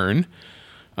 Fern,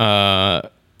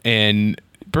 and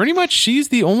pretty much she's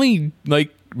the only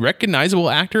recognizable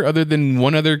actor other than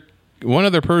one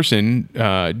other person,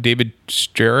 David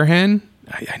Strahan.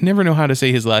 I never know how to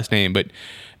say his last name,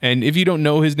 and if you don't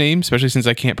know his name, especially since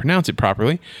I can't pronounce it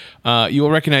properly, you will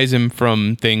recognize him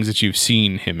from things that you've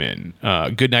seen him in.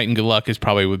 Good Night and Good Luck is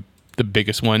probably the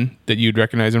biggest one that you'd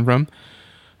recognize him from.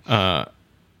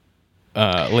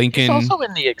 Lincoln. He's also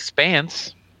in The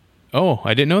Expanse. Oh,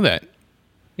 I didn't know that.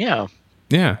 Yeah.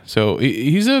 Yeah, so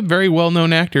he's a very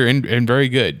well-known actor and very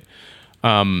good.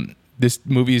 This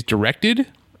movie is directed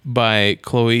by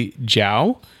Chloe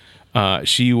Zhao.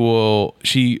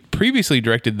 She previously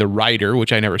directed The Rider,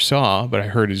 which I never saw, but I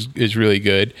heard is really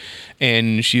good.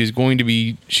 And she is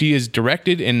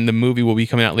directed, and the movie will be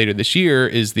coming out later this year,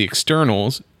 is The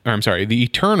Eternals for the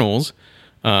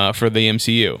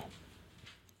MCU.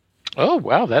 Oh,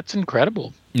 wow. That's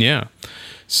incredible. Yeah.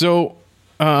 So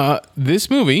this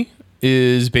movie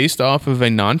is based off of a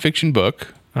nonfiction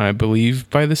book, I believe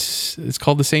it's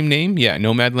called the same name. Yeah,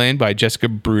 Nomadland by Jessica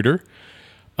Bruder.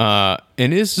 And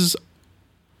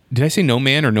did I say No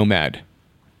Man or Nomad?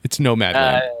 It's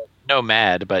Nomadland.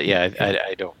 Nomad, but yeah,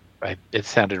 I don't. It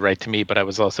sounded right to me, but I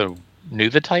was also knew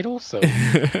the title, so.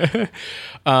 And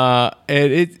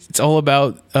it's all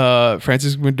about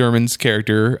Frances McDormand's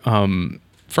character,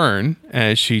 Fern,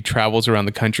 as she travels around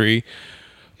the country,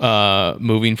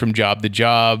 moving from job to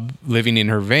job, living in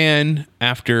her van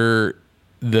after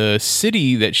the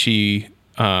city that she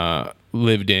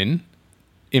lived in,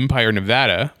 Empire,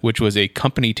 Nevada, which was a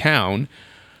company town,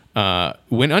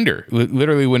 went under,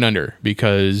 literally went under,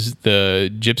 because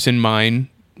the gypsum mine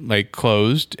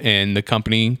closed and the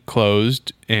company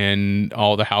closed, and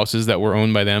all the houses that were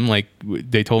owned by them,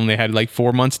 they told them they had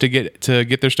 4 months to get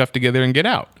their stuff together and get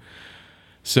out.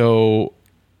 So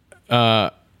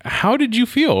how did you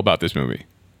feel about this movie?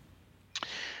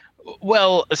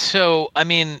 Well, so I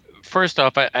mean, first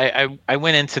off, I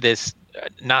went into this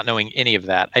not knowing any of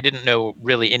that. I didn't know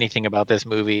really anything about this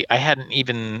movie. I don't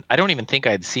even think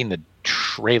I had seen the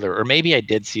trailer, or maybe I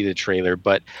did see the trailer,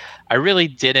 but I really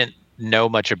didn't know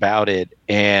much about it.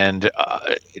 And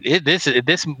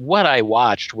what I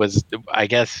watched was, I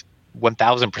guess,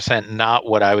 1000% not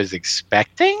what I was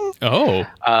expecting. Oh,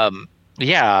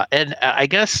 yeah. And I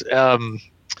guess, I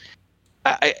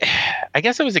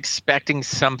guess I was expecting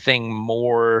something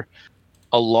more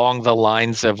along the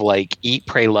lines of Eat,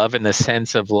 Pray, Love, in the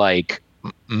sense of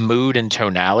mood and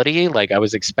tonality. I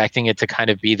was expecting it to kind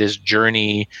of be this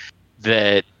journey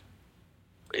that,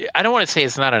 I don't want to say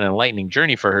it's not an enlightening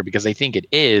journey for her, because I think it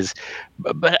is,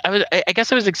 but I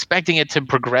guess I was expecting it to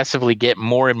progressively get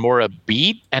more and more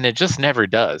upbeat, and it just never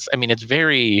does. I mean, it's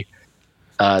very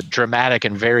dramatic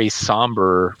and very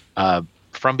somber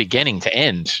from beginning to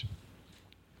end.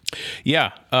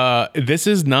 Yeah, this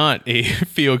is not a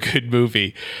feel-good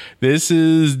movie. This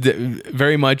is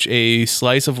very much a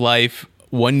slice of life,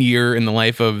 1 year in the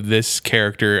life of this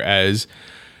character as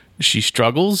she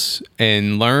struggles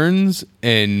and learns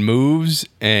and moves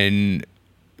and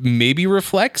maybe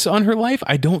reflects on her life.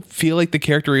 I don't feel like the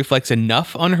character reflects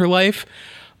enough on her life.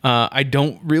 I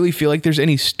don't really feel like there's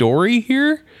any story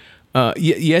here.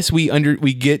 Yes,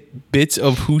 we get bits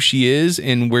of who she is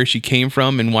and where she came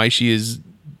from and why she is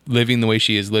living the way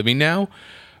she is living now,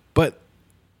 but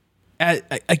I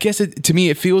guess to me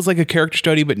it feels like a character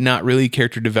study, but not really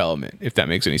character development, if that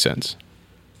makes any sense.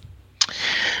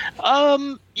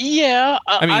 Yeah.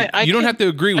 I mean, you don't have to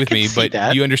agree with me, but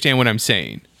that. You understand what I'm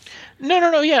saying.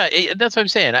 No. Yeah, that's what I'm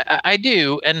saying. I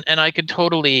do, and I could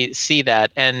totally see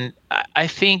that. And I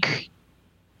think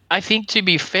to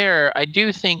be fair, I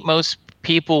do think most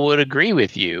people would agree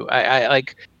with you.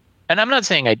 And I'm not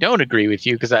saying I don't agree with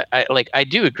you, because I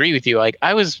do agree with you.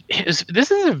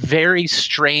 This is a very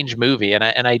strange movie, and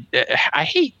I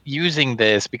hate using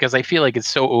this because I feel like it's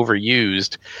so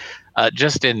overused,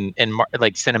 just in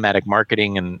cinematic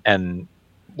marketing and in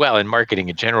marketing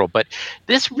in general. But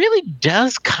this really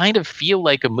does kind of feel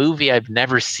like a movie I've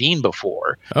never seen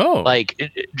before. Oh,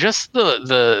 just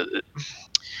the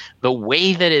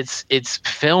way that it's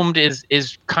filmed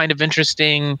is kind of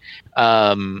interesting.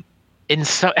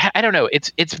 I don't know.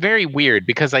 It's very weird,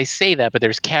 because I say that, but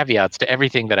there's caveats to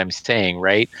everything that I'm saying,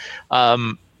 right?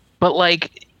 But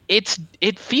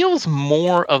it feels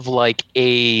more of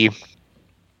a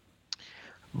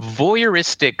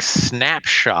voyeuristic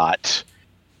snapshot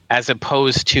as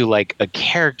opposed to a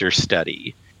character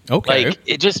study. Okay.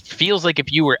 It just feels like if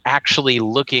you were actually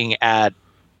looking at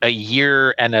a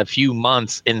year and a few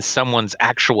months in someone's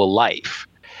actual life,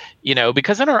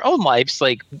 because in our own lives,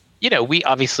 we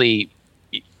obviously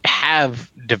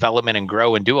have development and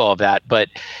grow and do all of that, but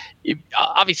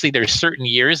obviously there's certain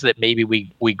years that maybe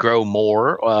we grow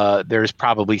more. There's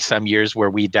probably some years where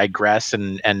we digress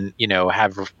and have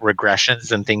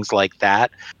regressions and things like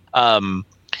that.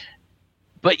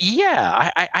 But yeah,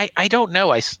 I don't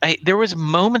know. There was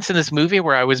moments in this movie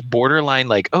where I was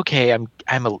borderline okay, am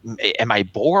I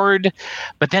bored?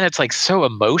 But then it's so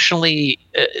emotionally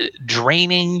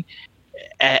draining.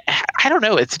 I don't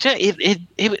know. It's just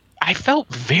I felt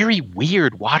very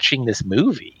weird watching this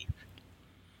movie.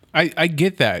 I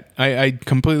get that. I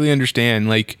completely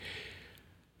understand.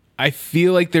 I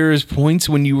feel like there is points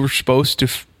when you were supposed to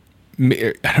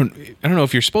I don't know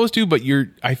if you're supposed to, but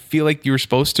I feel like you're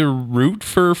supposed to root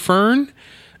for Fern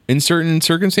in certain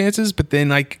circumstances, but then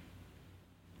like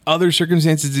other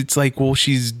circumstances, it's like, well,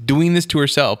 she's doing this to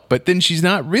herself, but then she's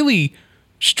not really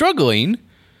struggling.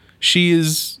 She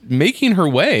is making her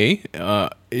way,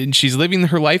 and she's living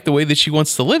her life the way that she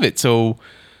wants to live it. So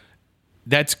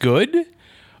that's good.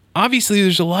 Obviously,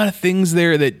 there's a lot of things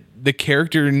there that the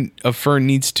character of Fern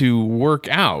needs to work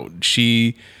out.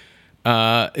 She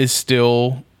is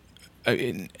still,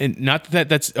 and not that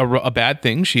that's a bad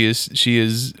thing. She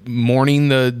is mourning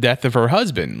the death of her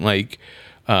husband. Like,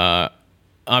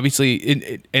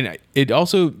 obviously, and it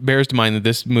also bears to mind that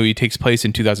this movie takes place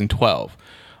in 2012,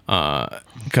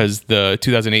 because the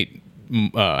 2008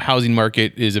 housing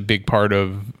market is a big part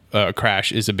of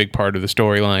crash is a big part of the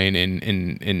storyline,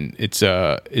 and it's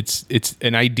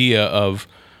an idea of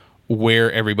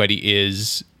where everybody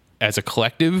is as a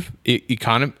collective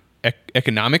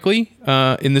economically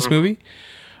in this movie.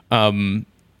 And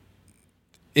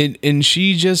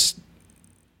she just,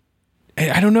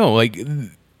 I don't know, like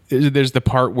there's the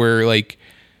part where like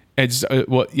it's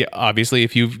well, yeah, obviously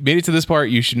if you've made it to this part,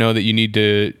 you should know that you need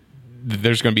to,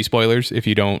 there's going to be spoilers if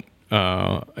you don't,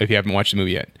 if you haven't watched the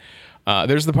movie yet.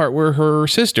 There's the part where her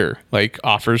sister like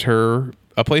offers her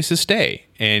a place to stay,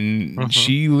 and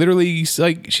she literally she's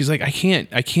like, I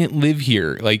can't live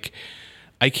here. Like,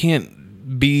 I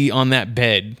can't be on that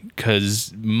bed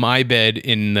because my bed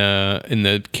in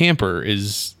the camper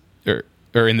is,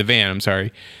 or in the van, I'm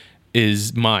sorry,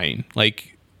 is mine.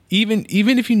 Like, even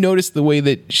if you notice the way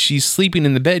that she's sleeping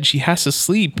in the bed, she has to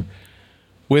sleep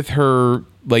with her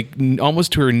like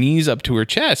almost to her knees up to her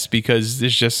chest because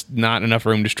there's just not enough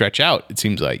room to stretch out, it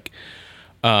seems like.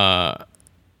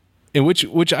 And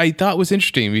which I thought was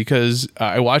interesting because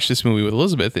I watched this movie with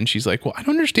Elizabeth, and she's like, well, I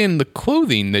don't understand the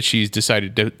clothing that she's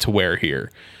decided to wear here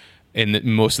in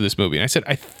most of this movie. And I said,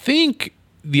 I think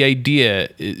the idea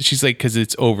is, she's like, because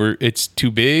it's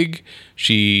too big.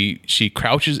 She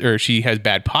crouches, or she has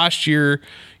bad posture.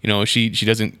 You know, she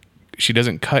doesn't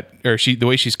cut, or the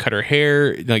way she's cut her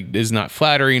hair like is not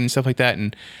flattering and stuff like that.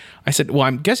 And I said, well,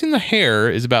 I'm guessing the hair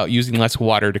is about using less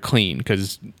water to clean,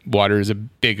 because water is a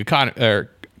big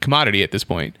commodity at this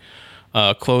point.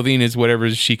 Clothing is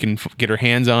whatever she can get her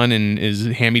hands on and is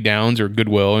hand-me-downs or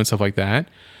Goodwill and stuff like that.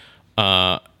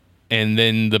 And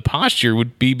then the posture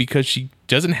would be because she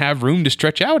doesn't have room to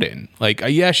stretch out in. Like,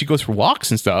 yeah, she goes for walks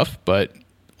and stuff, but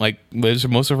like lives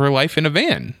most of her life in a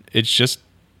van. It's just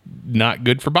not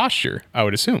good for posture, I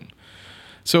would assume.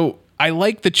 So I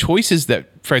like the choices that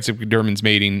Frances McDormand's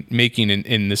making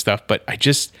in this stuff, but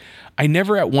I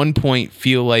never at one point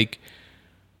feel like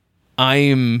I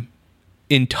am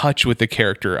in touch with the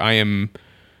character. I am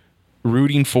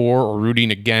rooting for or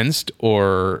rooting against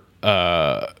or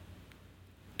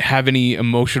have any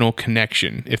emotional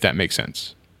connection, if that makes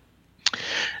sense.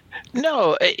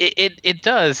 No, it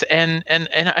does, and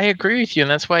I agree with you, and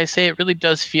that's why I say it really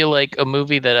does feel like a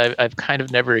movie that I've kind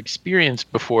of never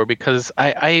experienced before, because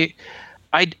I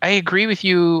agree with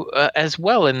you as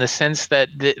well, in the sense that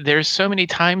there's so many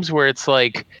times where it's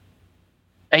like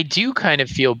I do kind of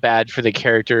feel bad for the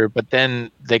character, but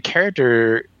then the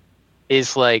character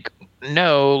is like,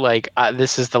 no, like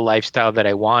this is the lifestyle that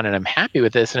I want, and I'm happy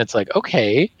with this, and it's like,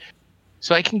 okay,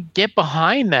 so I can get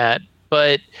behind that,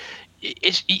 but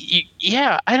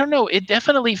yeah, I don't know. It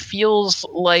definitely feels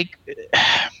like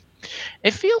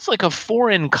a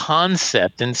foreign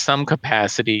concept in some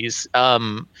capacities,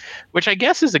 which I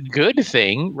guess is a good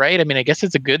thing, right? I mean, I guess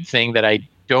it's a good thing that I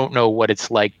don't know what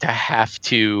it's like to have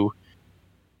to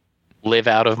live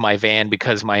out of my van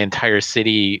because my entire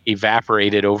city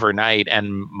evaporated overnight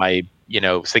and my,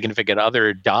 significant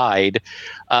other died.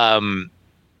 And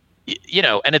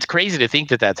it's crazy to think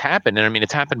that that's happened. And I mean,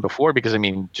 it's happened before because, I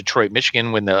mean, Detroit,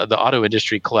 Michigan, when the auto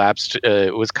industry collapsed,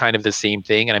 it was kind of the same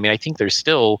thing. And I mean, I think there's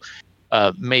still,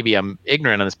 maybe I'm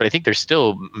ignorant on this, but I think there's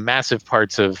still massive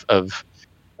parts of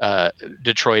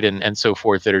Detroit and so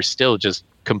forth that are still just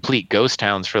complete ghost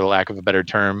towns, for the lack of a better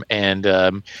term. And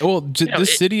the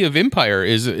city of Empire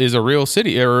is a real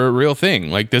city or a real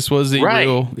thing. Like, this was a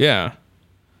real, yeah.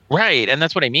 Right. And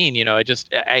that's what I mean.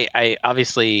 I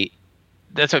obviously,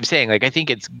 that's what I'm saying. Like, I think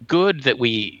it's good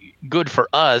for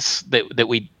us that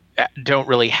we don't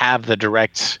really have the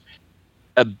direct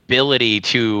ability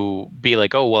to be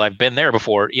like, oh, well, I've been there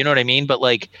before. You know what I mean? But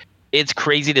like, it's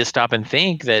crazy to stop and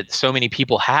think that so many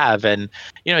people have. And,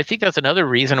 I think that's another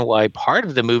reason why part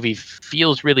of the movie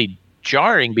feels really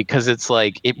jarring, because it's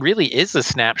like, it really is a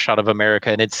snapshot of America.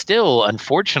 And it's still,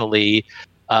 unfortunately,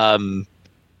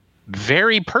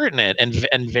 very pertinent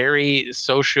and very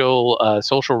social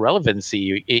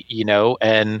relevancy,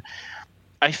 and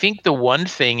I think the one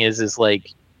thing is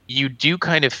like you do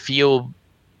kind of feel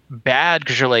bad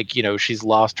because you're like, she's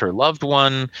lost her loved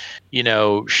one,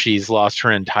 she's lost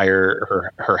her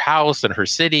entire her house and her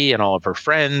city and all of her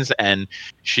friends, and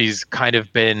she's kind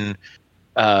of been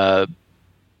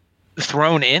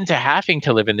thrown into having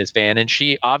to live in this van, and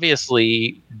she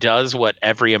obviously does what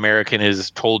every American is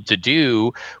told to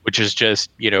do, which is just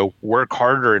work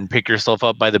harder and pick yourself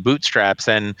up by the bootstraps.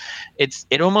 And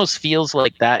it almost feels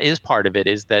like that is part of it,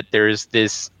 is that there's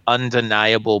this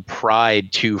undeniable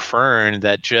pride to Fern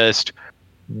that just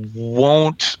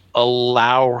won't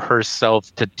allow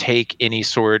herself to take any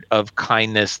sort of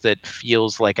kindness that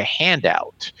feels like a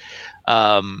handout.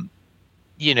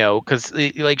 Because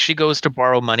like she goes to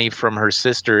borrow money from her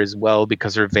sister as well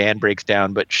because her van breaks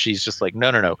down, but she's just like,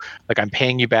 no, like I'm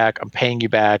paying you back,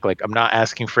 like I'm not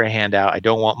asking for a handout, I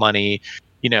don't want money,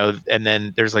 and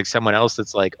then there's like someone else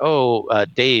that's like,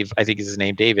 Dave, I think is his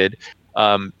name, David,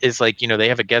 is like, they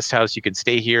have a guest house, you can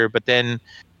stay here, but then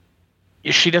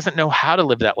she doesn't know how to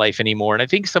live that life anymore. And I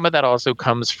think some of that also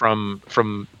comes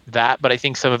from that, but I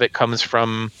think some of it comes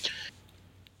from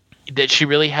that she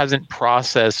really hasn't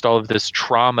processed all of this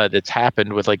trauma that's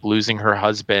happened with like losing her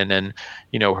husband and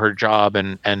her job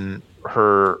and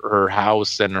her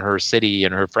house and her city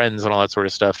and her friends and all that sort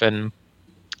of stuff. And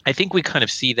I think we kind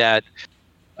of see that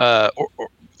I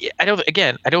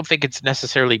don't think it's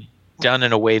necessarily done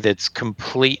in a way that's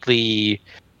completely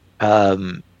a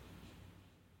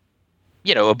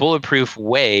bulletproof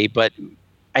way, but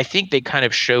I think they kind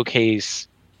of showcase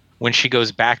when she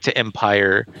goes back to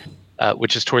Empire,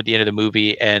 which is toward the end of the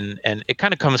movie, and it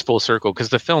kind of comes full circle because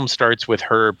the film starts with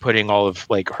her putting all of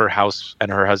like her house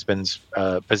and her husband's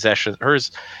possessions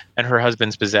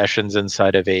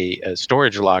inside of a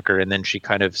storage locker, and then she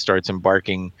kind of starts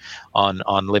embarking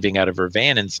on living out of her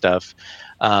van and stuff.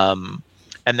 And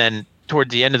then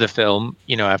toward the end of the film,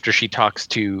 after she talks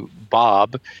to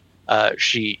Bob,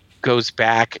 she goes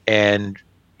back and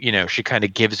she kind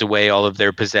of gives away all of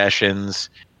their possessions,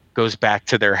 goes back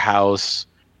to their house,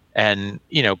 and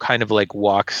kind of like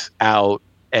walks out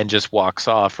and just walks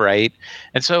off, right?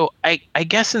 And so I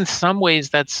guess in some ways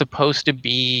that's supposed to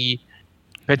be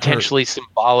potentially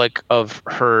symbolic of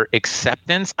her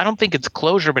acceptance. I don't think it's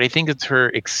closure, but I think it's her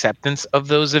acceptance of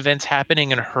those events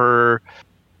happening and her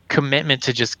commitment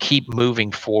to just keep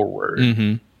moving forward.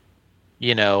 Mm-hmm.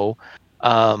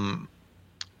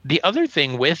 The other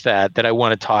thing with that I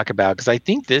want to talk about, because I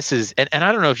think this is, and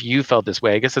I don't know if you felt this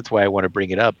way, I guess that's why I want to bring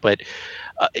it up, but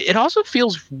it also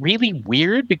feels really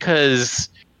weird because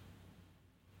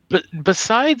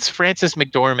besides Frances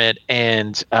McDormand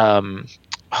and, oh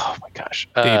my gosh,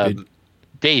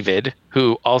 David,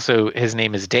 who also his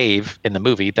name is Dave in the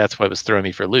movie, that's what was throwing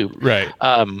me for a loop. Right.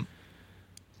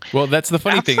 Well, that's the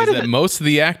funny thing is that most of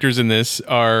the actors in this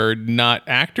are not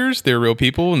actors. They're real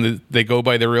people, and they go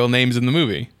by their real names in the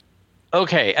movie.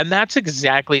 Okay, and that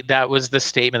was the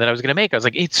statement that I was going to make. I was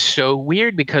like, it's so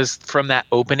weird because from that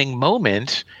opening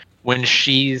moment when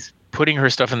she's putting her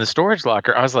stuff in the storage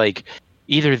locker, I was like,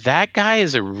 either that guy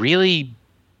is a really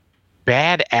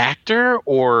bad actor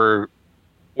or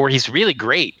he's really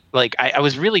great. Like, I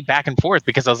was really back and forth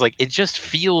because I was like, it just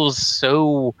feels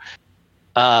so...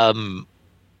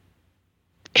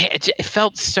 It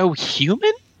felt so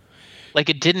human. Like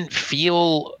it didn't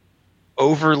feel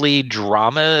overly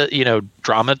dramatized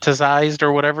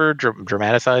or whatever,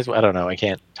 dramatized. I don't know. I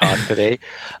can't talk today.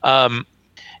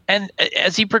 And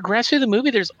as you progress through the movie,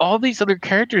 there's all these other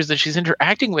characters that she's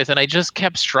interacting with, and I just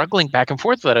kept struggling back and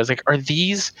forth with that. I was like, are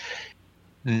these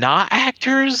not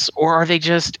actors, or are they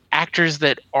just actors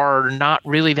that are not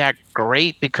really that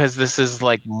great because this is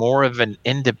like more of an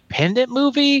independent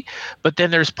movie, but then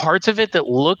there's parts of it that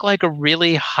look like a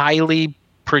really highly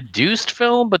produced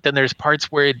film, but then there's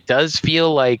parts where it does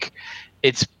feel like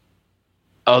it's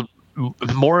a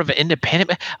more of an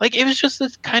independent, like it was just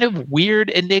this kind of weird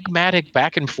enigmatic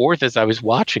back and forth as I was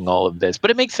watching all of this,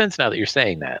 but it makes sense now that you're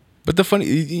saying that. But the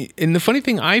funny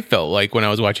thing I felt like when I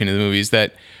was watching the movie is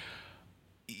that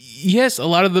yes, a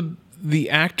lot of the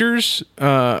actors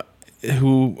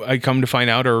who I come to find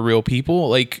out are real people,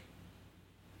 like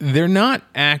they're not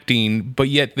acting, but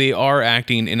yet they are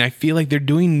acting, and I feel like they're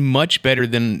doing much better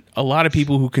than a lot of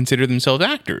people who consider themselves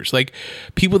actors. Like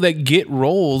people that get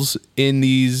roles in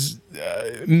these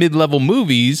mid-level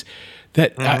movies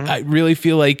that I really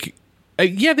feel like,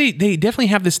 they definitely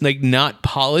have this like not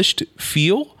polished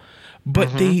feel,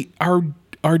 but they are,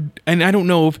 and I don't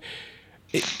know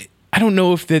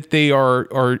if that they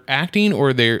are acting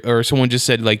or someone just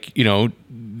said like,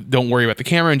 don't worry about the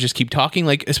camera and just keep talking.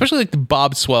 Like, especially like the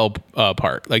Bob Swell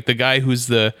part, like the guy who's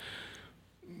the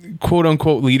quote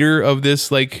unquote leader of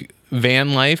this like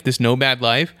van life, this nomad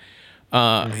life.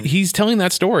 He's telling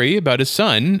that story about his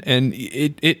son, and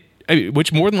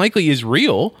which more than likely is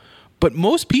real. But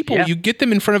most people, you get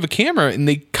them in front of a camera, and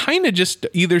they kind of just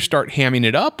either start hamming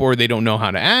it up, or they don't know how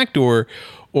to act, or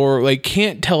like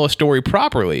can't tell a story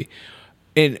properly.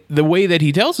 And the way that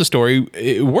he tells the story,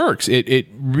 it works. It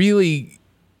really,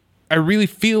 I really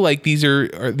feel like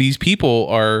these people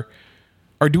are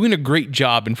doing a great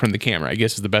job in front of the camera, I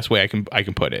guess is the best way I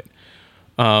can put it.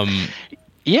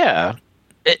 Yeah.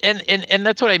 And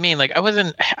that's what I mean. Like,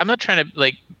 I'm not trying to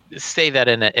like say that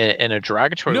in a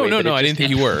derogatory way. No, I didn't think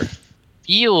you were.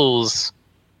 Feels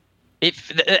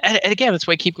and again, that's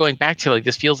why I keep going back to, like,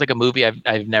 this feels like a movie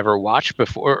I've never watched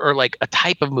before, or like a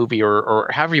type of movie, or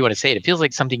however you want to say it. It feels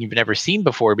like something you've never seen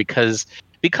before because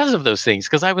of those things.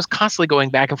 Because I was constantly going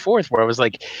back and forth where I was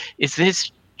like, is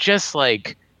this just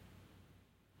like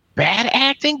bad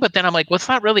acting? But then I'm like, well, it's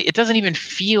not really. It doesn't even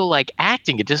feel like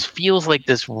acting. It just feels like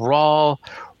this raw,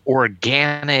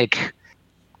 organic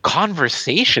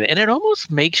conversation, and it almost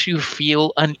makes you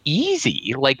feel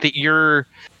uneasy, like that you're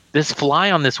this fly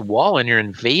on this wall and you're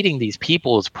invading these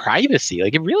people's privacy.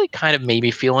 Like, it really kind of made me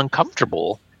feel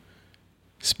uncomfortable.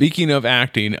 Speaking of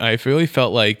acting, I really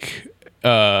felt like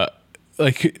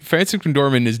Frances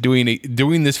McDormand is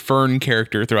doing this Fern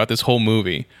character throughout this whole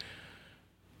movie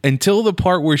until the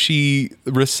part where she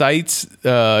recites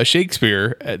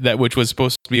Shakespeare, which was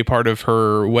supposed to be a part of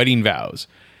her wedding vows.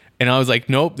 And I was like,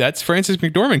 nope, that's Frances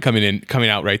McDormand coming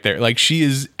out right there. Like, she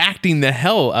is acting the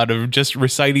hell out of just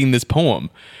reciting this poem.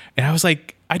 And I was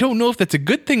like, I don't know if that's a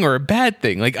good thing or a bad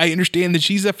thing. Like, I understand that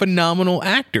she's a phenomenal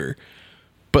actor,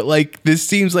 but like, this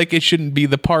seems like it shouldn't be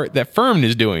the part that Fern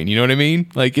is doing. You know what I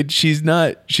mean? Like, she's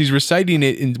reciting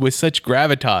it with such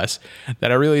gravitas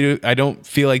that I don't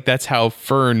feel like that's how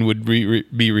Fern would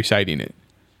be reciting it.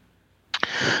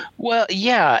 Well,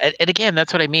 yeah, and again,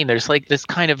 that's what I mean. There's like this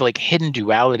kind of like hidden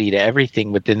duality to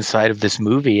everything within inside of this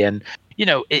movie, and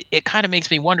it kind of makes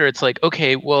me wonder. It's like,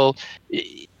 okay, well,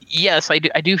 yes, I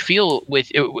do feel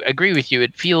agree with you.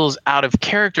 It feels out of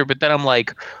character, but then I'm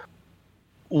like,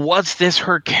 was this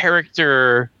her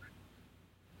character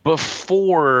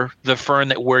before the Fern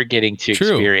that we're getting to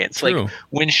experience? True. Like,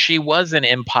 when she was in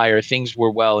Empire, things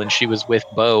were well, and she was with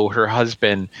Bo, her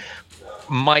husband.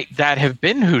 Might that have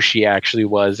been who she actually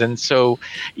was? And so,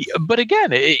 but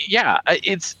again,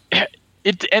 and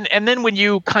then when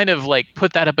you kind of like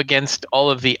put that up against all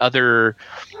of the other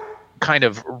kind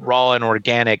of raw and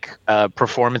organic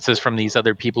performances from these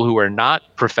other people who are not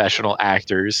professional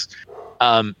actors,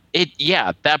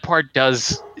 that part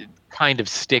does kind of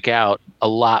stick out a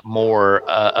lot more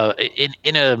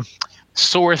in a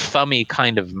sore thummy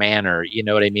kind of manner. You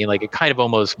know what I mean? Like, it kind of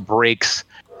almost breaks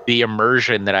the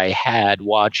immersion that I had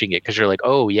watching it, because you're like,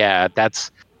 oh yeah, that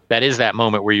is that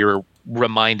moment where you're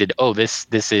reminded, oh, this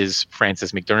is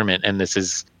Frances McDormand, and this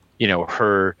is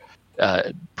her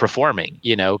performing,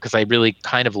 because I really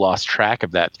kind of lost track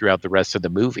of that throughout the rest of the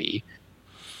movie.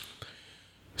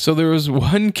 So there was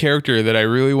one character that I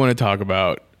really want to talk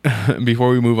about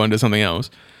before we move on to something else.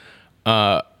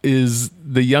 Is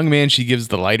the young man she gives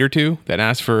the lighter to that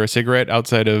asked for a cigarette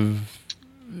outside of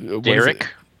Derek?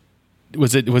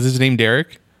 Was his name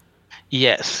Derek?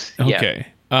 Yes. Okay.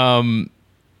 Yeah.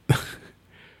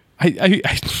 I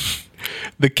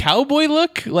the cowboy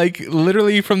look, like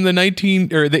literally from the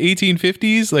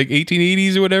 1850s, like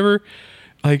 1880s or whatever.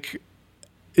 Like,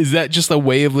 is that just a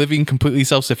way of living completely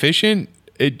self-sufficient?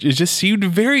 It just seemed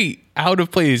very out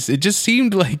of place. It just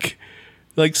seemed like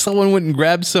someone went and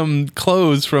grabbed some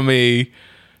clothes from a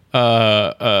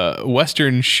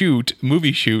Western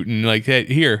movie shoot, and like, hey,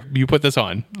 here, you put this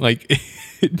on. Like,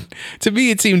 to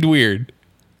me, it seemed weird.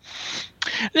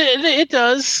 It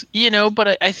does,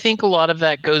 but I think a lot of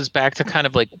that goes back to kind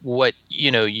of like what,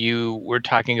 you were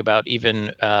talking about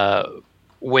even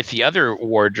with the other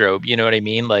wardrobe, you know what I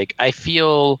mean? Like, I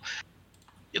feel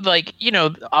like,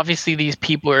 obviously these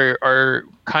people are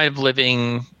kind of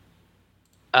living,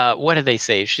 what did they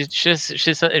say? She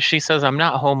says, I'm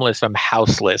not homeless, I'm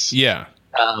houseless. Yeah.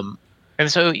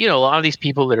 And so, a lot of these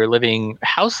people that are living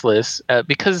houseless,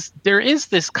 because there is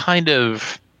this kind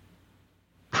of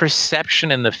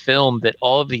perception in the film that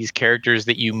all of these characters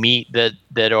that you meet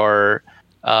that are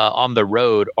on the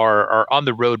road are on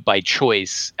the road by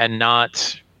choice, and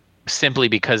not simply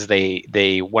because they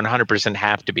 100%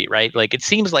 have to be, right? Like, it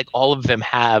seems like all of them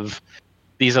have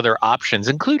these other options,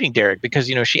 including Derek,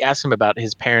 because she asked him about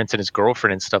his parents and his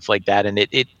girlfriend and stuff like that, and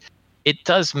it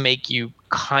does make you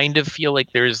kind of feel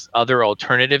like there's other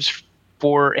alternatives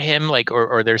for him, like,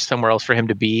 or there's somewhere else for him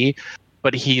to be,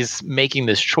 but he's making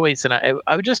this choice. And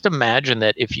I would just imagine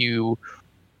that if you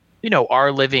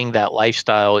are living that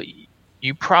lifestyle,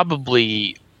 you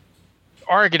probably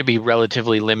are going to be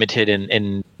relatively limited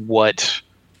in what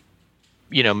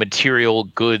material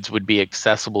goods would be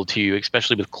accessible to you,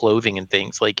 especially with clothing and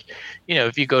things. Like,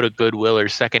 if you go to Goodwill or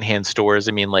secondhand stores,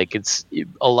 I mean, like, it's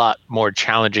a lot more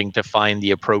challenging to find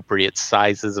the appropriate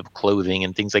sizes of clothing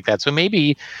and things like that. So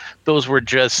maybe those were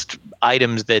just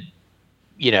items that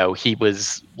he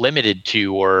was limited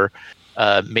to, or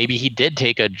maybe he did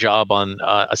take a job on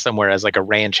somewhere as like a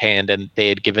ranch hand, and they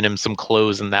had given him some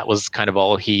clothes, and that was kind of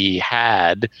all he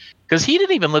had. Because he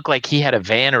didn't even look like he had a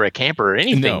van or a camper or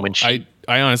anything when she.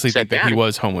 I honestly think that he down.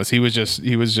 was homeless. He was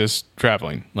just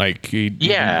traveling. Like he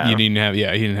didn't have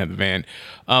the van.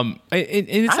 And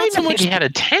it's I not don't so even think much he had a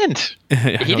tent. He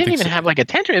don't didn't think even so. have like a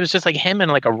tent. It was just like him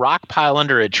and like a rock pile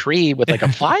under a tree with like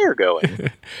a fire going.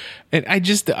 And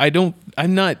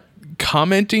I'm not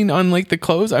commenting on like the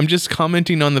clothes. I'm just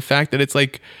commenting on the fact that it's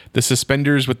like the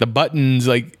suspenders with the buttons,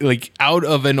 like out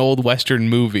of an old Western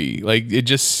movie. Like it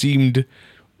just seemed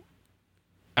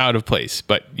out of place.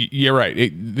 But you're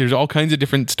right. There's all kinds of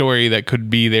different story that could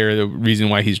be there. The reason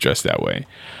why he's dressed that way.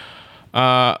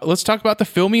 Let's talk about the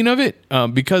filming of it,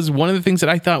 because one of the things that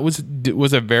I thought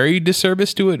was a very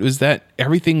disservice to it was that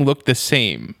everything looked the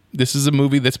same. This is a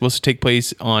movie that's supposed to take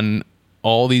place on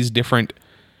all these different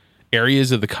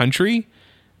areas of the country,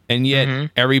 and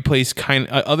yet every place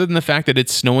other than the fact that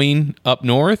it's snowing up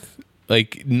north,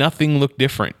 like nothing looked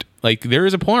different. Like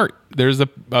there's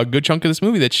a good chunk of this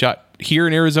movie that's shot here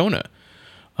in Arizona,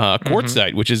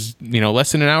 Quartzsite, which is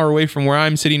less than an hour away from where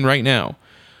I'm sitting right now.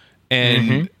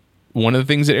 And one of the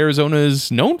things that Arizona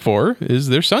is known for is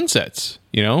their sunsets.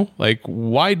 Like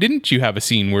why didn't you have a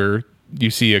scene where you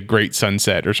see a great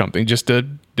sunset or something just to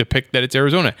depict that it's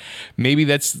Arizona? Maybe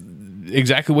that's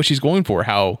exactly what she's going for.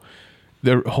 How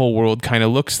the whole world kind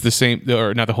of looks the same,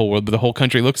 or not the whole world, but the whole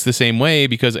country looks the same way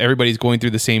because everybody's going through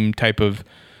the same type of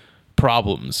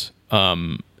problems.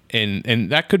 And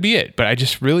that could be it. But I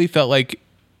just really felt like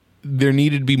there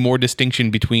needed to be more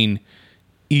distinction between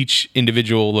each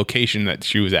individual location that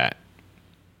she was at.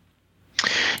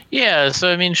 Yeah,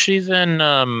 so I mean, she's in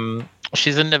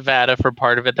Nevada for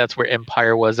part of it. That's where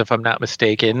Empire was, if I'm not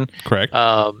mistaken. Correct.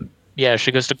 Yeah,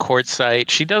 she goes to Quartzsite.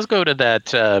 She does go to that.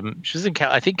 She's in,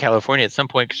 I think, California at some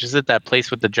point because she's at that place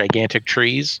with the gigantic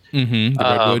trees. The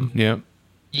redwood. Yeah.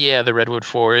 Yeah, the redwood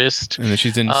forest. And then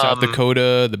she's in South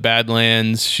Dakota, the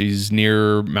Badlands. She's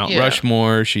near Mount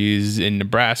Rushmore. She's in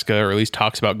Nebraska, or at least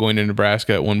talks about going to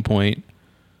Nebraska at one point.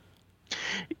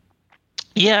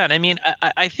 Yeah, and I mean,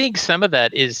 I think some of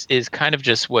that is kind of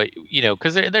just what,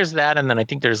 because there's that, and then I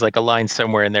think there's like a line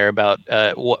somewhere in there about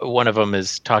one of them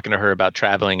is talking to her about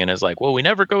traveling and is like, well, we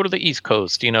never go to the East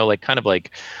Coast, like kind of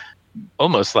like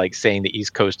almost like saying the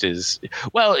East Coast is,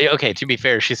 well, okay, to be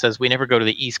fair, she says we never go to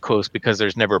the East Coast because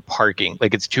there's never parking.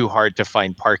 Like it's too hard to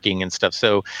find parking and stuff.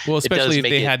 So, well, especially if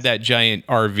they had that giant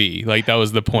RV, like that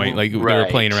was the point. Like they were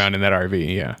playing around in that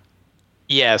RV. Yeah.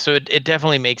 Yeah, so it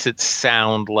definitely makes it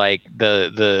sound like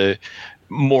the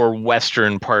more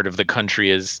western part of the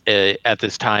country is at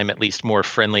this time at least more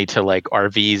friendly to like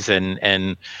RVs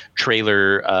and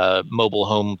trailer mobile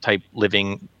home type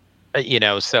living,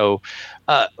 So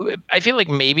I feel like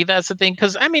maybe that's the thing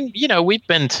because I mean we've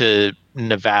been to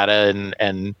Nevada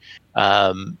and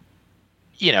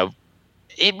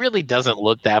it really doesn't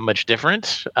look that much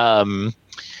different.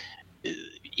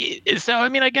 So I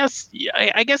mean, I guess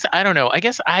I don't know. I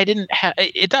guess I didn't have.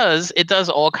 It does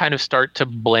all kind of start to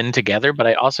blend together, but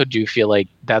I also do feel like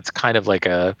that's kind of like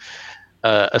a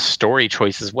story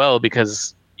choice as well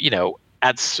because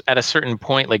at a certain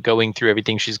point, like going through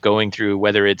everything she's going through,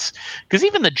 whether it's because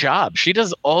even the job, she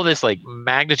does all this like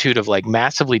magnitude of like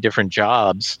massively different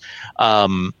jobs,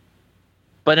 but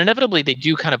inevitably they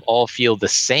do kind of all feel the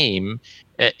same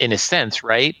in a sense,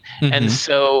 right? And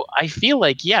so I feel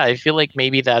like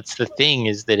maybe that's the thing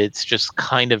is that it's just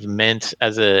kind of meant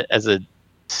as a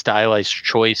stylized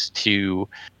choice to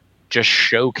just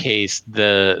showcase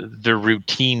the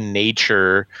routine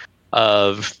nature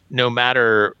of no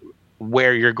matter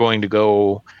where you're going to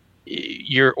go,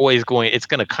 you're always going, it's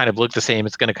going to kind of look the same.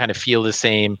 It's going to kind of feel the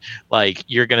same. Like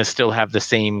you're going to still have the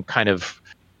same kind of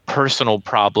personal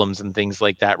problems and things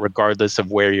like that, regardless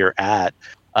of where you're at.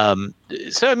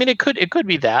 So I mean, it could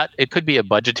be that. It could be a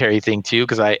budgetary thing too,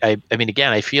 because I mean,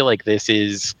 again, I feel like this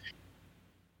is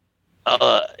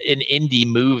an indie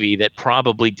movie that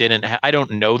probably didn't. I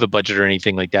don't know the budget or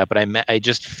anything like that, but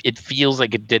it feels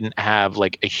like it didn't have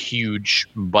like a huge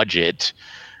budget,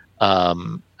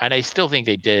 and I still think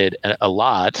they did a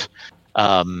lot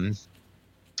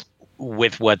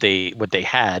with what they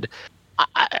had.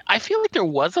 I feel like there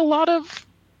was a lot of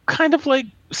kind of like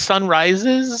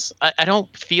sunrises. I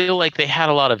don't feel like they had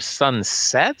a lot of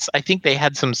sunsets. I think they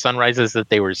had some sunrises that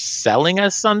they were selling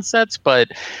as sunsets, but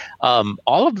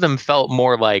all of them felt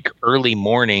more like early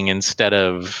morning instead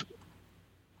of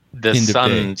the End of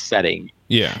sun day. setting.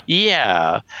 Yeah.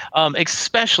 Yeah,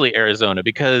 especially Arizona,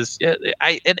 because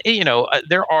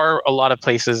there are a lot of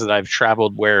places that I've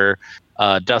traveled where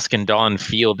dusk and dawn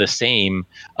feel the same.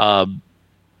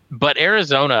 But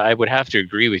Arizona, I would have to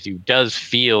agree with you, does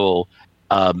feel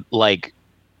like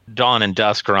dawn and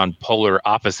dusk are on polar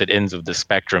opposite ends of the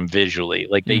spectrum visually.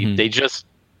 Like they just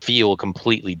feel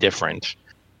completely different.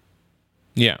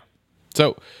 Yeah.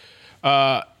 So,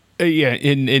 yeah,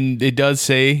 and it does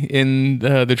say in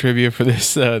the trivia for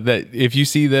this that if you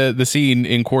see the scene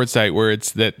in Quartzsite where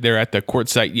it's that they're at the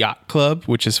Quartzsite Yacht Club,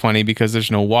 which is funny because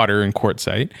there's no water in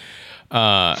Quartzsite,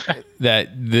 that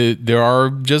there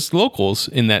are just locals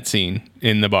in that scene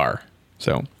in the bar.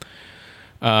 So,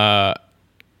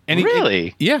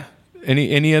 Really? yeah.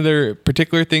 Any other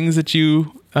particular things that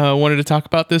you wanted to talk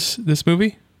about this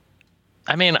movie?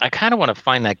 I mean, I kind of want to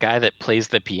find that guy that plays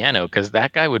the piano, because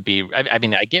that guy would be. I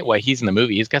mean, I get why he's in the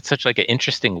movie. He's got such like an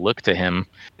interesting look to him.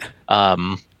 But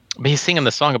he's singing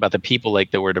the song about the people like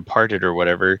that were departed or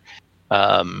whatever.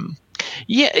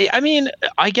 Yeah, I mean,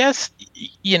 I guess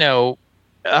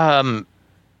from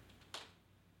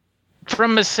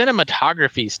a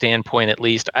cinematography standpoint, at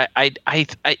least,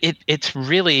 it's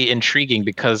really intriguing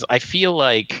because I feel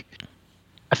like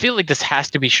this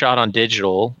has to be shot on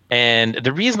digital. And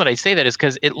the reason that I say that is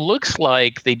because it looks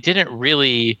like they didn't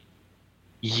really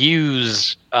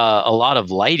use a lot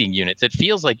of lighting units. It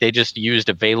feels like they just used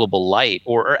available light,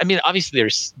 or I mean, obviously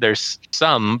there's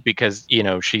some, because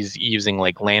she's using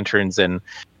like lanterns and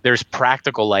there's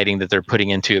practical lighting that they're putting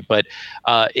into it. But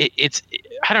it's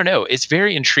I don't know. It's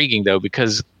very intriguing though,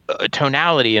 because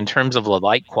tonality in terms of the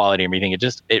light quality and everything,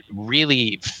 it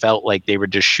really felt like they were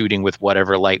just shooting with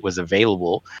whatever light was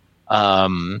available.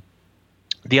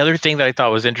 The other thing that I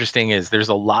thought was interesting is there's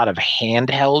a lot of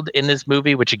handheld in this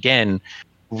movie, which again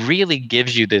really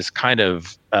gives you this kind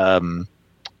of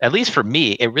at least for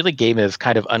me, it really gave me this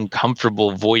kind of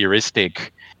uncomfortable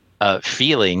voyeuristic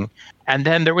feeling. And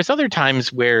then there was other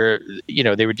times where,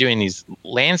 they were doing these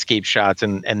landscape shots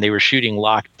and they were shooting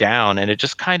locked down, and it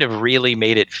just kind of really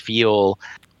made it feel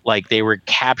like they were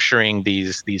capturing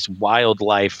these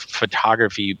wildlife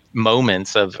photography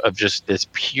moments of just this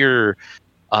pure,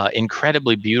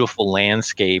 incredibly beautiful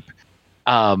landscape.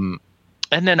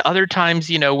 And then other times,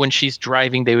 when she's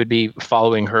driving, they would be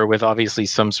following her with obviously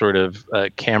some sort of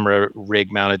camera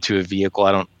rig mounted to a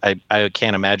vehicle. I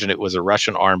can't imagine it was a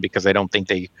Russian arm, because I don't think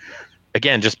they,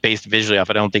 again, just based visually off,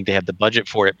 I don't think they had the budget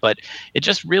for it. But it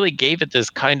just really gave it this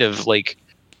kind of like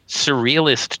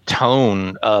surrealist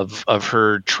tone of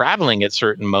her traveling at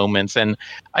certain moments. And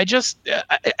I don't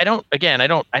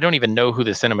even know who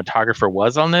the cinematographer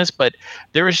was on this, but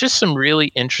there was just some really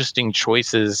interesting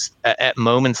choices at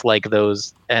moments like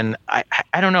those. And I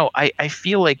don't know. I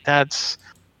feel like that's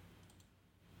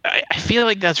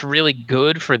really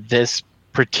good for this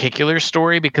particular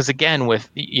story, because again, with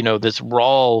this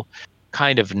raw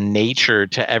kind of nature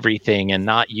to everything and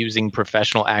not using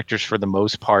professional actors for the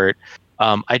most part,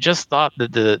 I just thought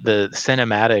that the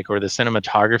cinematic or the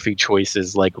cinematography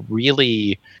choices like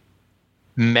really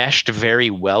meshed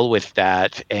very well with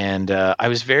that. And I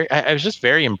was just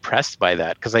very impressed by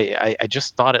that, because I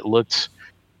just thought it looked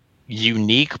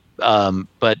unique,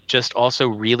 but just also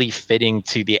really fitting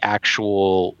to the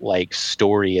actual like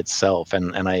story itself.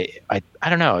 And I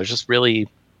don't know, it was just really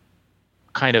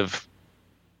kind of,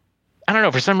 I don't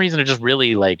know, for some reason it just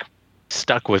really like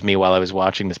stuck with me while I was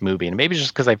watching this movie. And maybe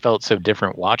just because I felt so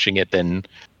different watching it than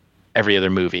every other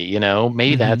movie,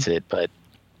 maybe that's it. But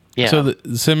yeah. So the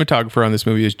cinematographer on this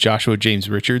movie is Joshua James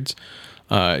Richards.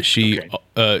 Chloe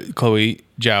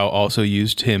Zhao also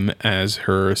used him as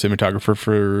her cinematographer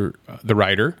for The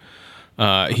Rider.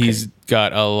 He's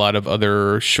got a lot of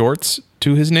other shorts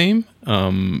to his name.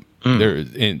 There,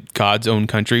 in God's Own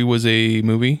Country was a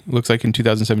movie, looks like in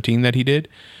 2017 that he did.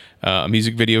 A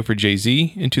music video for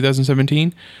Jay-Z in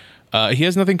 2017. He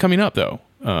has nothing coming up though,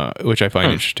 which I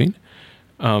find interesting.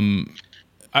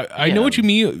 I know what you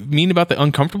mean about the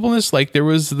uncomfortableness. Like there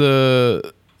was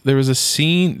a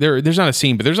scene there's not a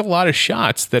scene, but there's a lot of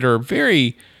shots that are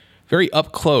very, very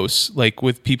up close, like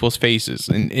with people's faces.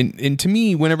 And to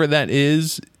me, whenever that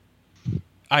is,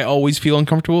 I always feel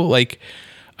uncomfortable. Like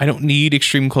I don't need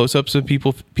extreme close-ups of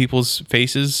people's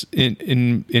faces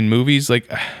in movies.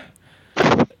 Like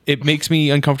it makes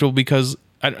me uncomfortable because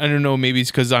I don't know, maybe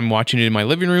it's because I'm watching it in my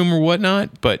living room or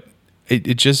whatnot, but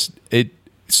it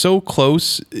so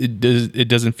close, it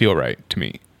doesn't feel right to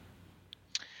me.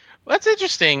 Well, that's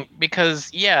interesting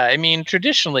because, yeah, I mean,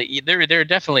 traditionally there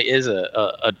definitely is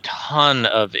a ton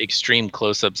of extreme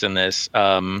close-ups in this.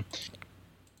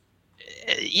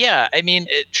 Yeah, I mean,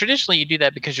 traditionally you do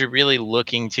that because you're really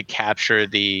looking to capture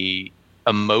the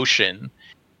emotion,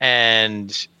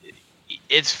 and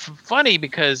it's funny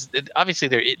because obviously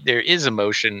there is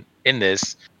emotion in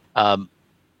this, um,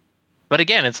 but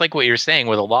again, it's like what you're saying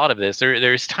with a lot of this.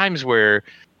 There's times where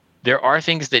there are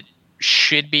things that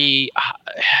should be,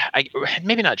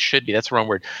 maybe not should be. That's the wrong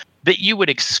word. That you would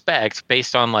expect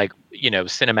based on, like,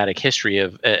 cinematic history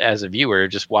of, as a viewer,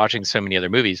 just watching so many other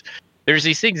movies. There's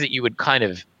these things that you would kind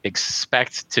of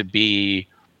expect to be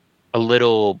a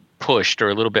little pushed or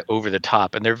a little bit over the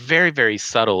top, and they're very, very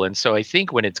subtle. And so I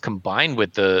think when it's combined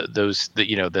with the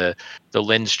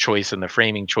lens choice and the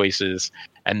framing choices,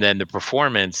 and then the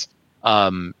performance,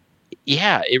 um,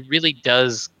 yeah, it really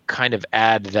does kind of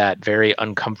add that very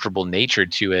uncomfortable nature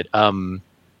to it. What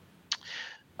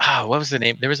was the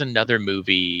name? There was another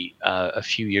movie a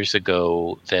few years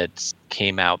ago that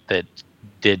came out that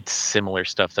did similar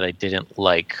stuff that I didn't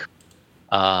like.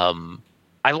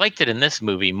 I liked it in this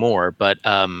movie more, but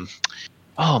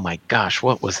oh my gosh,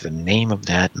 what was the name of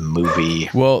that movie?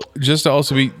 Well, just to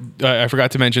also be, I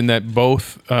forgot to mention that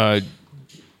both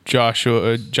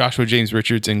Joshua James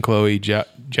Richards and Chloe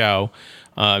Zhao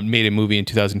made a movie in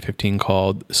 2015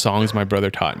 called "Songs My Brother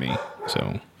Taught Me."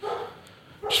 So,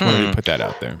 just wanted to put that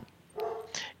out there.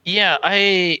 Yeah,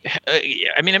 I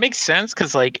mean, it makes sense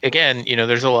because, like, again,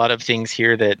 there's a lot of things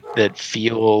here that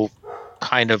feel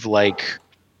kind of like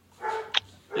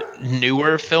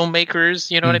newer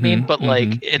filmmakers, you know what I mean? But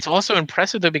like, it's also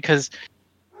impressive though because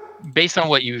based on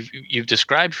what you've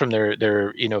described from their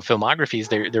filmographies,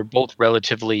 they're both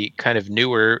relatively kind of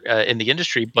newer in the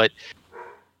industry, but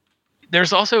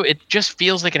there's also, it just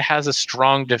feels like it has a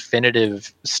strong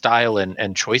definitive style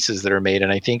and choices that are made,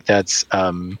 and I think that's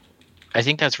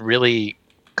really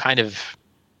kind of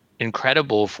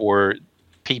incredible for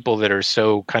people that are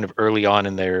so kind of early on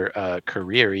in their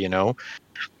career.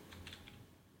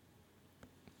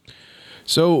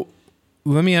 So,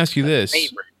 let me ask you this: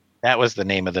 Favorite. That was the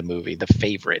name of the movie, The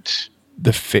Favorite.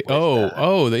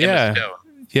 yeah.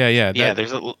 Yeah,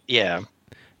 there's a yeah.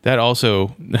 That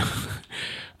also,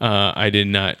 I did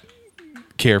not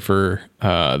care for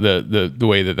the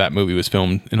way that movie was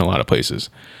filmed in a lot of places.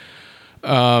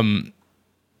 I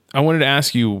wanted to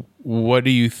ask you, what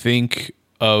do you think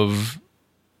of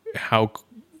how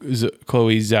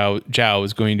Chloe Zhao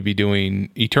is going to be doing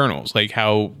Eternals? Like,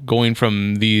 how going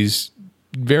from these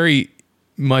very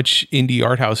much indie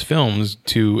art house films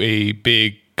to a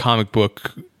big comic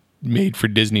book made for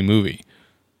Disney movie.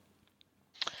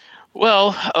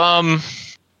 Well,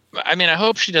 I mean, I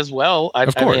hope she does well.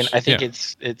 Of course, I mean, I think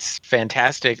it's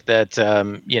fantastic that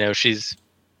she's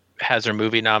has her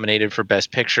movie nominated for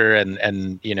Best Picture,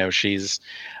 and she's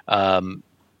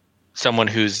someone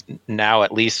who's now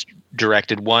at least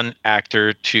directed one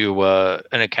actor to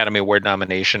an Academy Award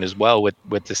nomination as well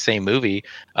with the same movie.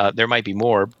 There might be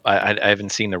more. I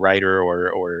haven't seen the writer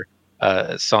or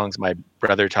songs my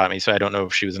brother taught me, so I don't know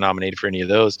if she was nominated for any of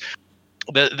those.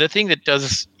 The thing that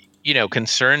does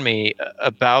concern me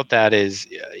about that is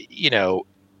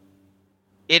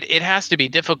it has to be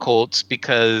difficult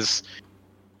because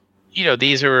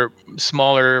these are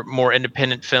smaller, more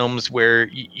independent films where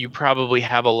you probably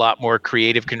have a lot more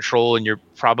creative control, and you're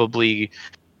probably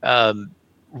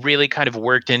really kind of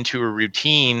worked into a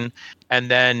routine. And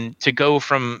then to go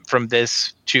from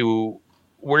this to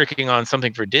working on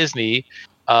something for Disney,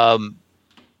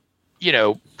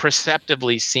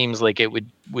 perceptively seems like it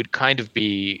would kind of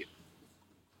be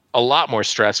a lot more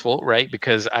stressful, right?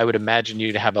 Because I would imagine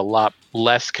you'd have a lot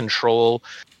less control.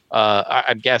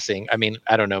 I'm guessing. I mean,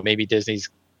 I don't know. Maybe Disney's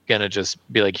gonna just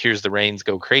be like, "Here's the reins,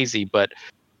 go crazy." But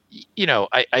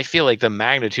I feel like the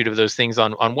magnitude of those things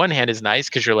on one hand is nice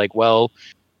because you're like, well,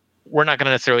 we're not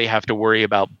gonna necessarily have to worry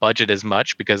about budget as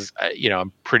much because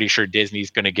I'm pretty sure Disney's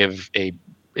gonna give it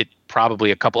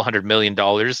probably a couple $100 million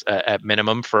at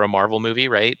minimum for a Marvel movie,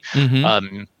 right?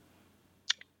 Mm-hmm.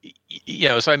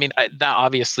 So I mean, that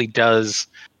obviously does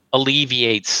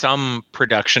alleviate some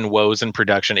production woes and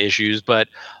production issues, but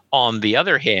on the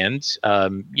other hand,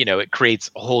 it creates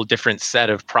a whole different set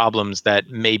of problems that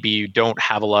maybe you don't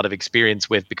have a lot of experience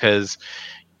with because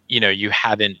you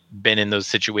haven't been in those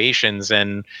situations.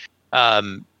 And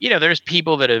there's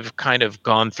people that have kind of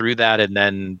gone through that and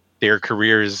then their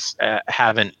careers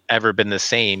haven't ever been the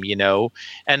same,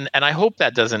 and I hope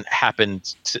that doesn't happen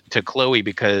to Chloe,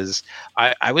 because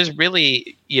I was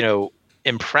really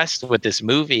impressed with this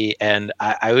movie, and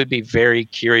I would be very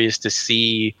curious to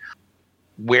see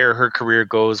where her career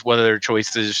goes, what other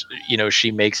choices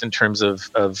she makes in terms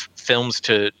of films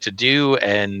to do,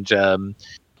 and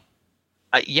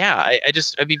I'd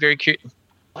be very curious.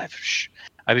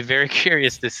 I'd be very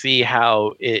curious to see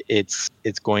how it's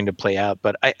going to play out.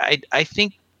 But I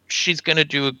think she's going to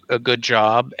do a good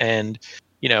job, and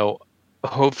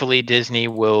hopefully Disney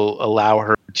will allow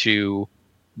her to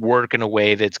work in a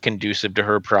way that's conducive to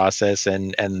her process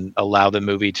and allow the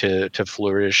movie to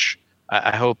flourish.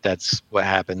 I hope that's what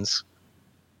happens.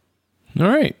 All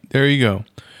right, there you go.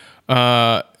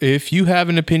 If you have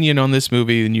an opinion on this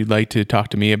movie and you'd like to talk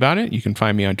to me about it, you can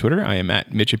find me on Twitter. I am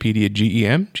at Mitchipedia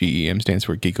GEM. GEM stands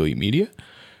for Geek Elite Media.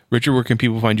 Richard, where can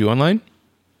people find you online?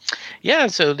 Yeah,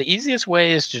 so the easiest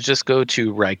way is to just go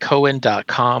to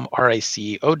rycowen.com,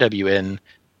 RICOWN.com,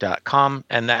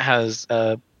 and that has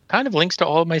kind of links to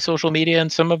all of my social media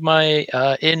and some of my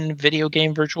in video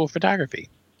game virtual photography.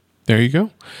 There you go.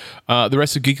 The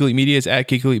rest of Geek Elite Media is at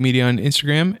Geek Elite Media on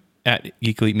Instagram, at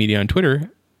Geek Elite Media on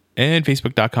Twitter, and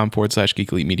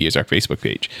Facebook.com/Geek Elite Media is our Facebook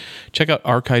page. Check out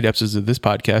archived episodes of this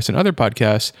podcast and other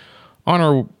podcasts on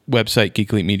our website,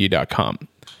 geekelitemedia.com.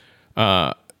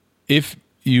 If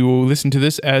you listen to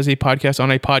this as a podcast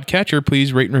on a podcatcher,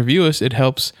 please rate and review us. It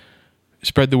helps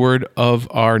spread the word of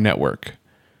our network.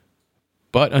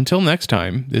 But until next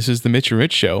time, this is the Mitch and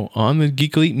Rich Show on the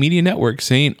Geek Elite Media Network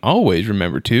saying always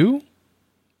remember to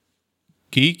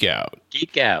geek out.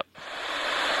 Geek out.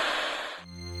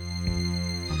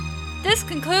 This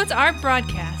concludes our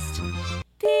broadcast.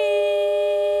 Beep.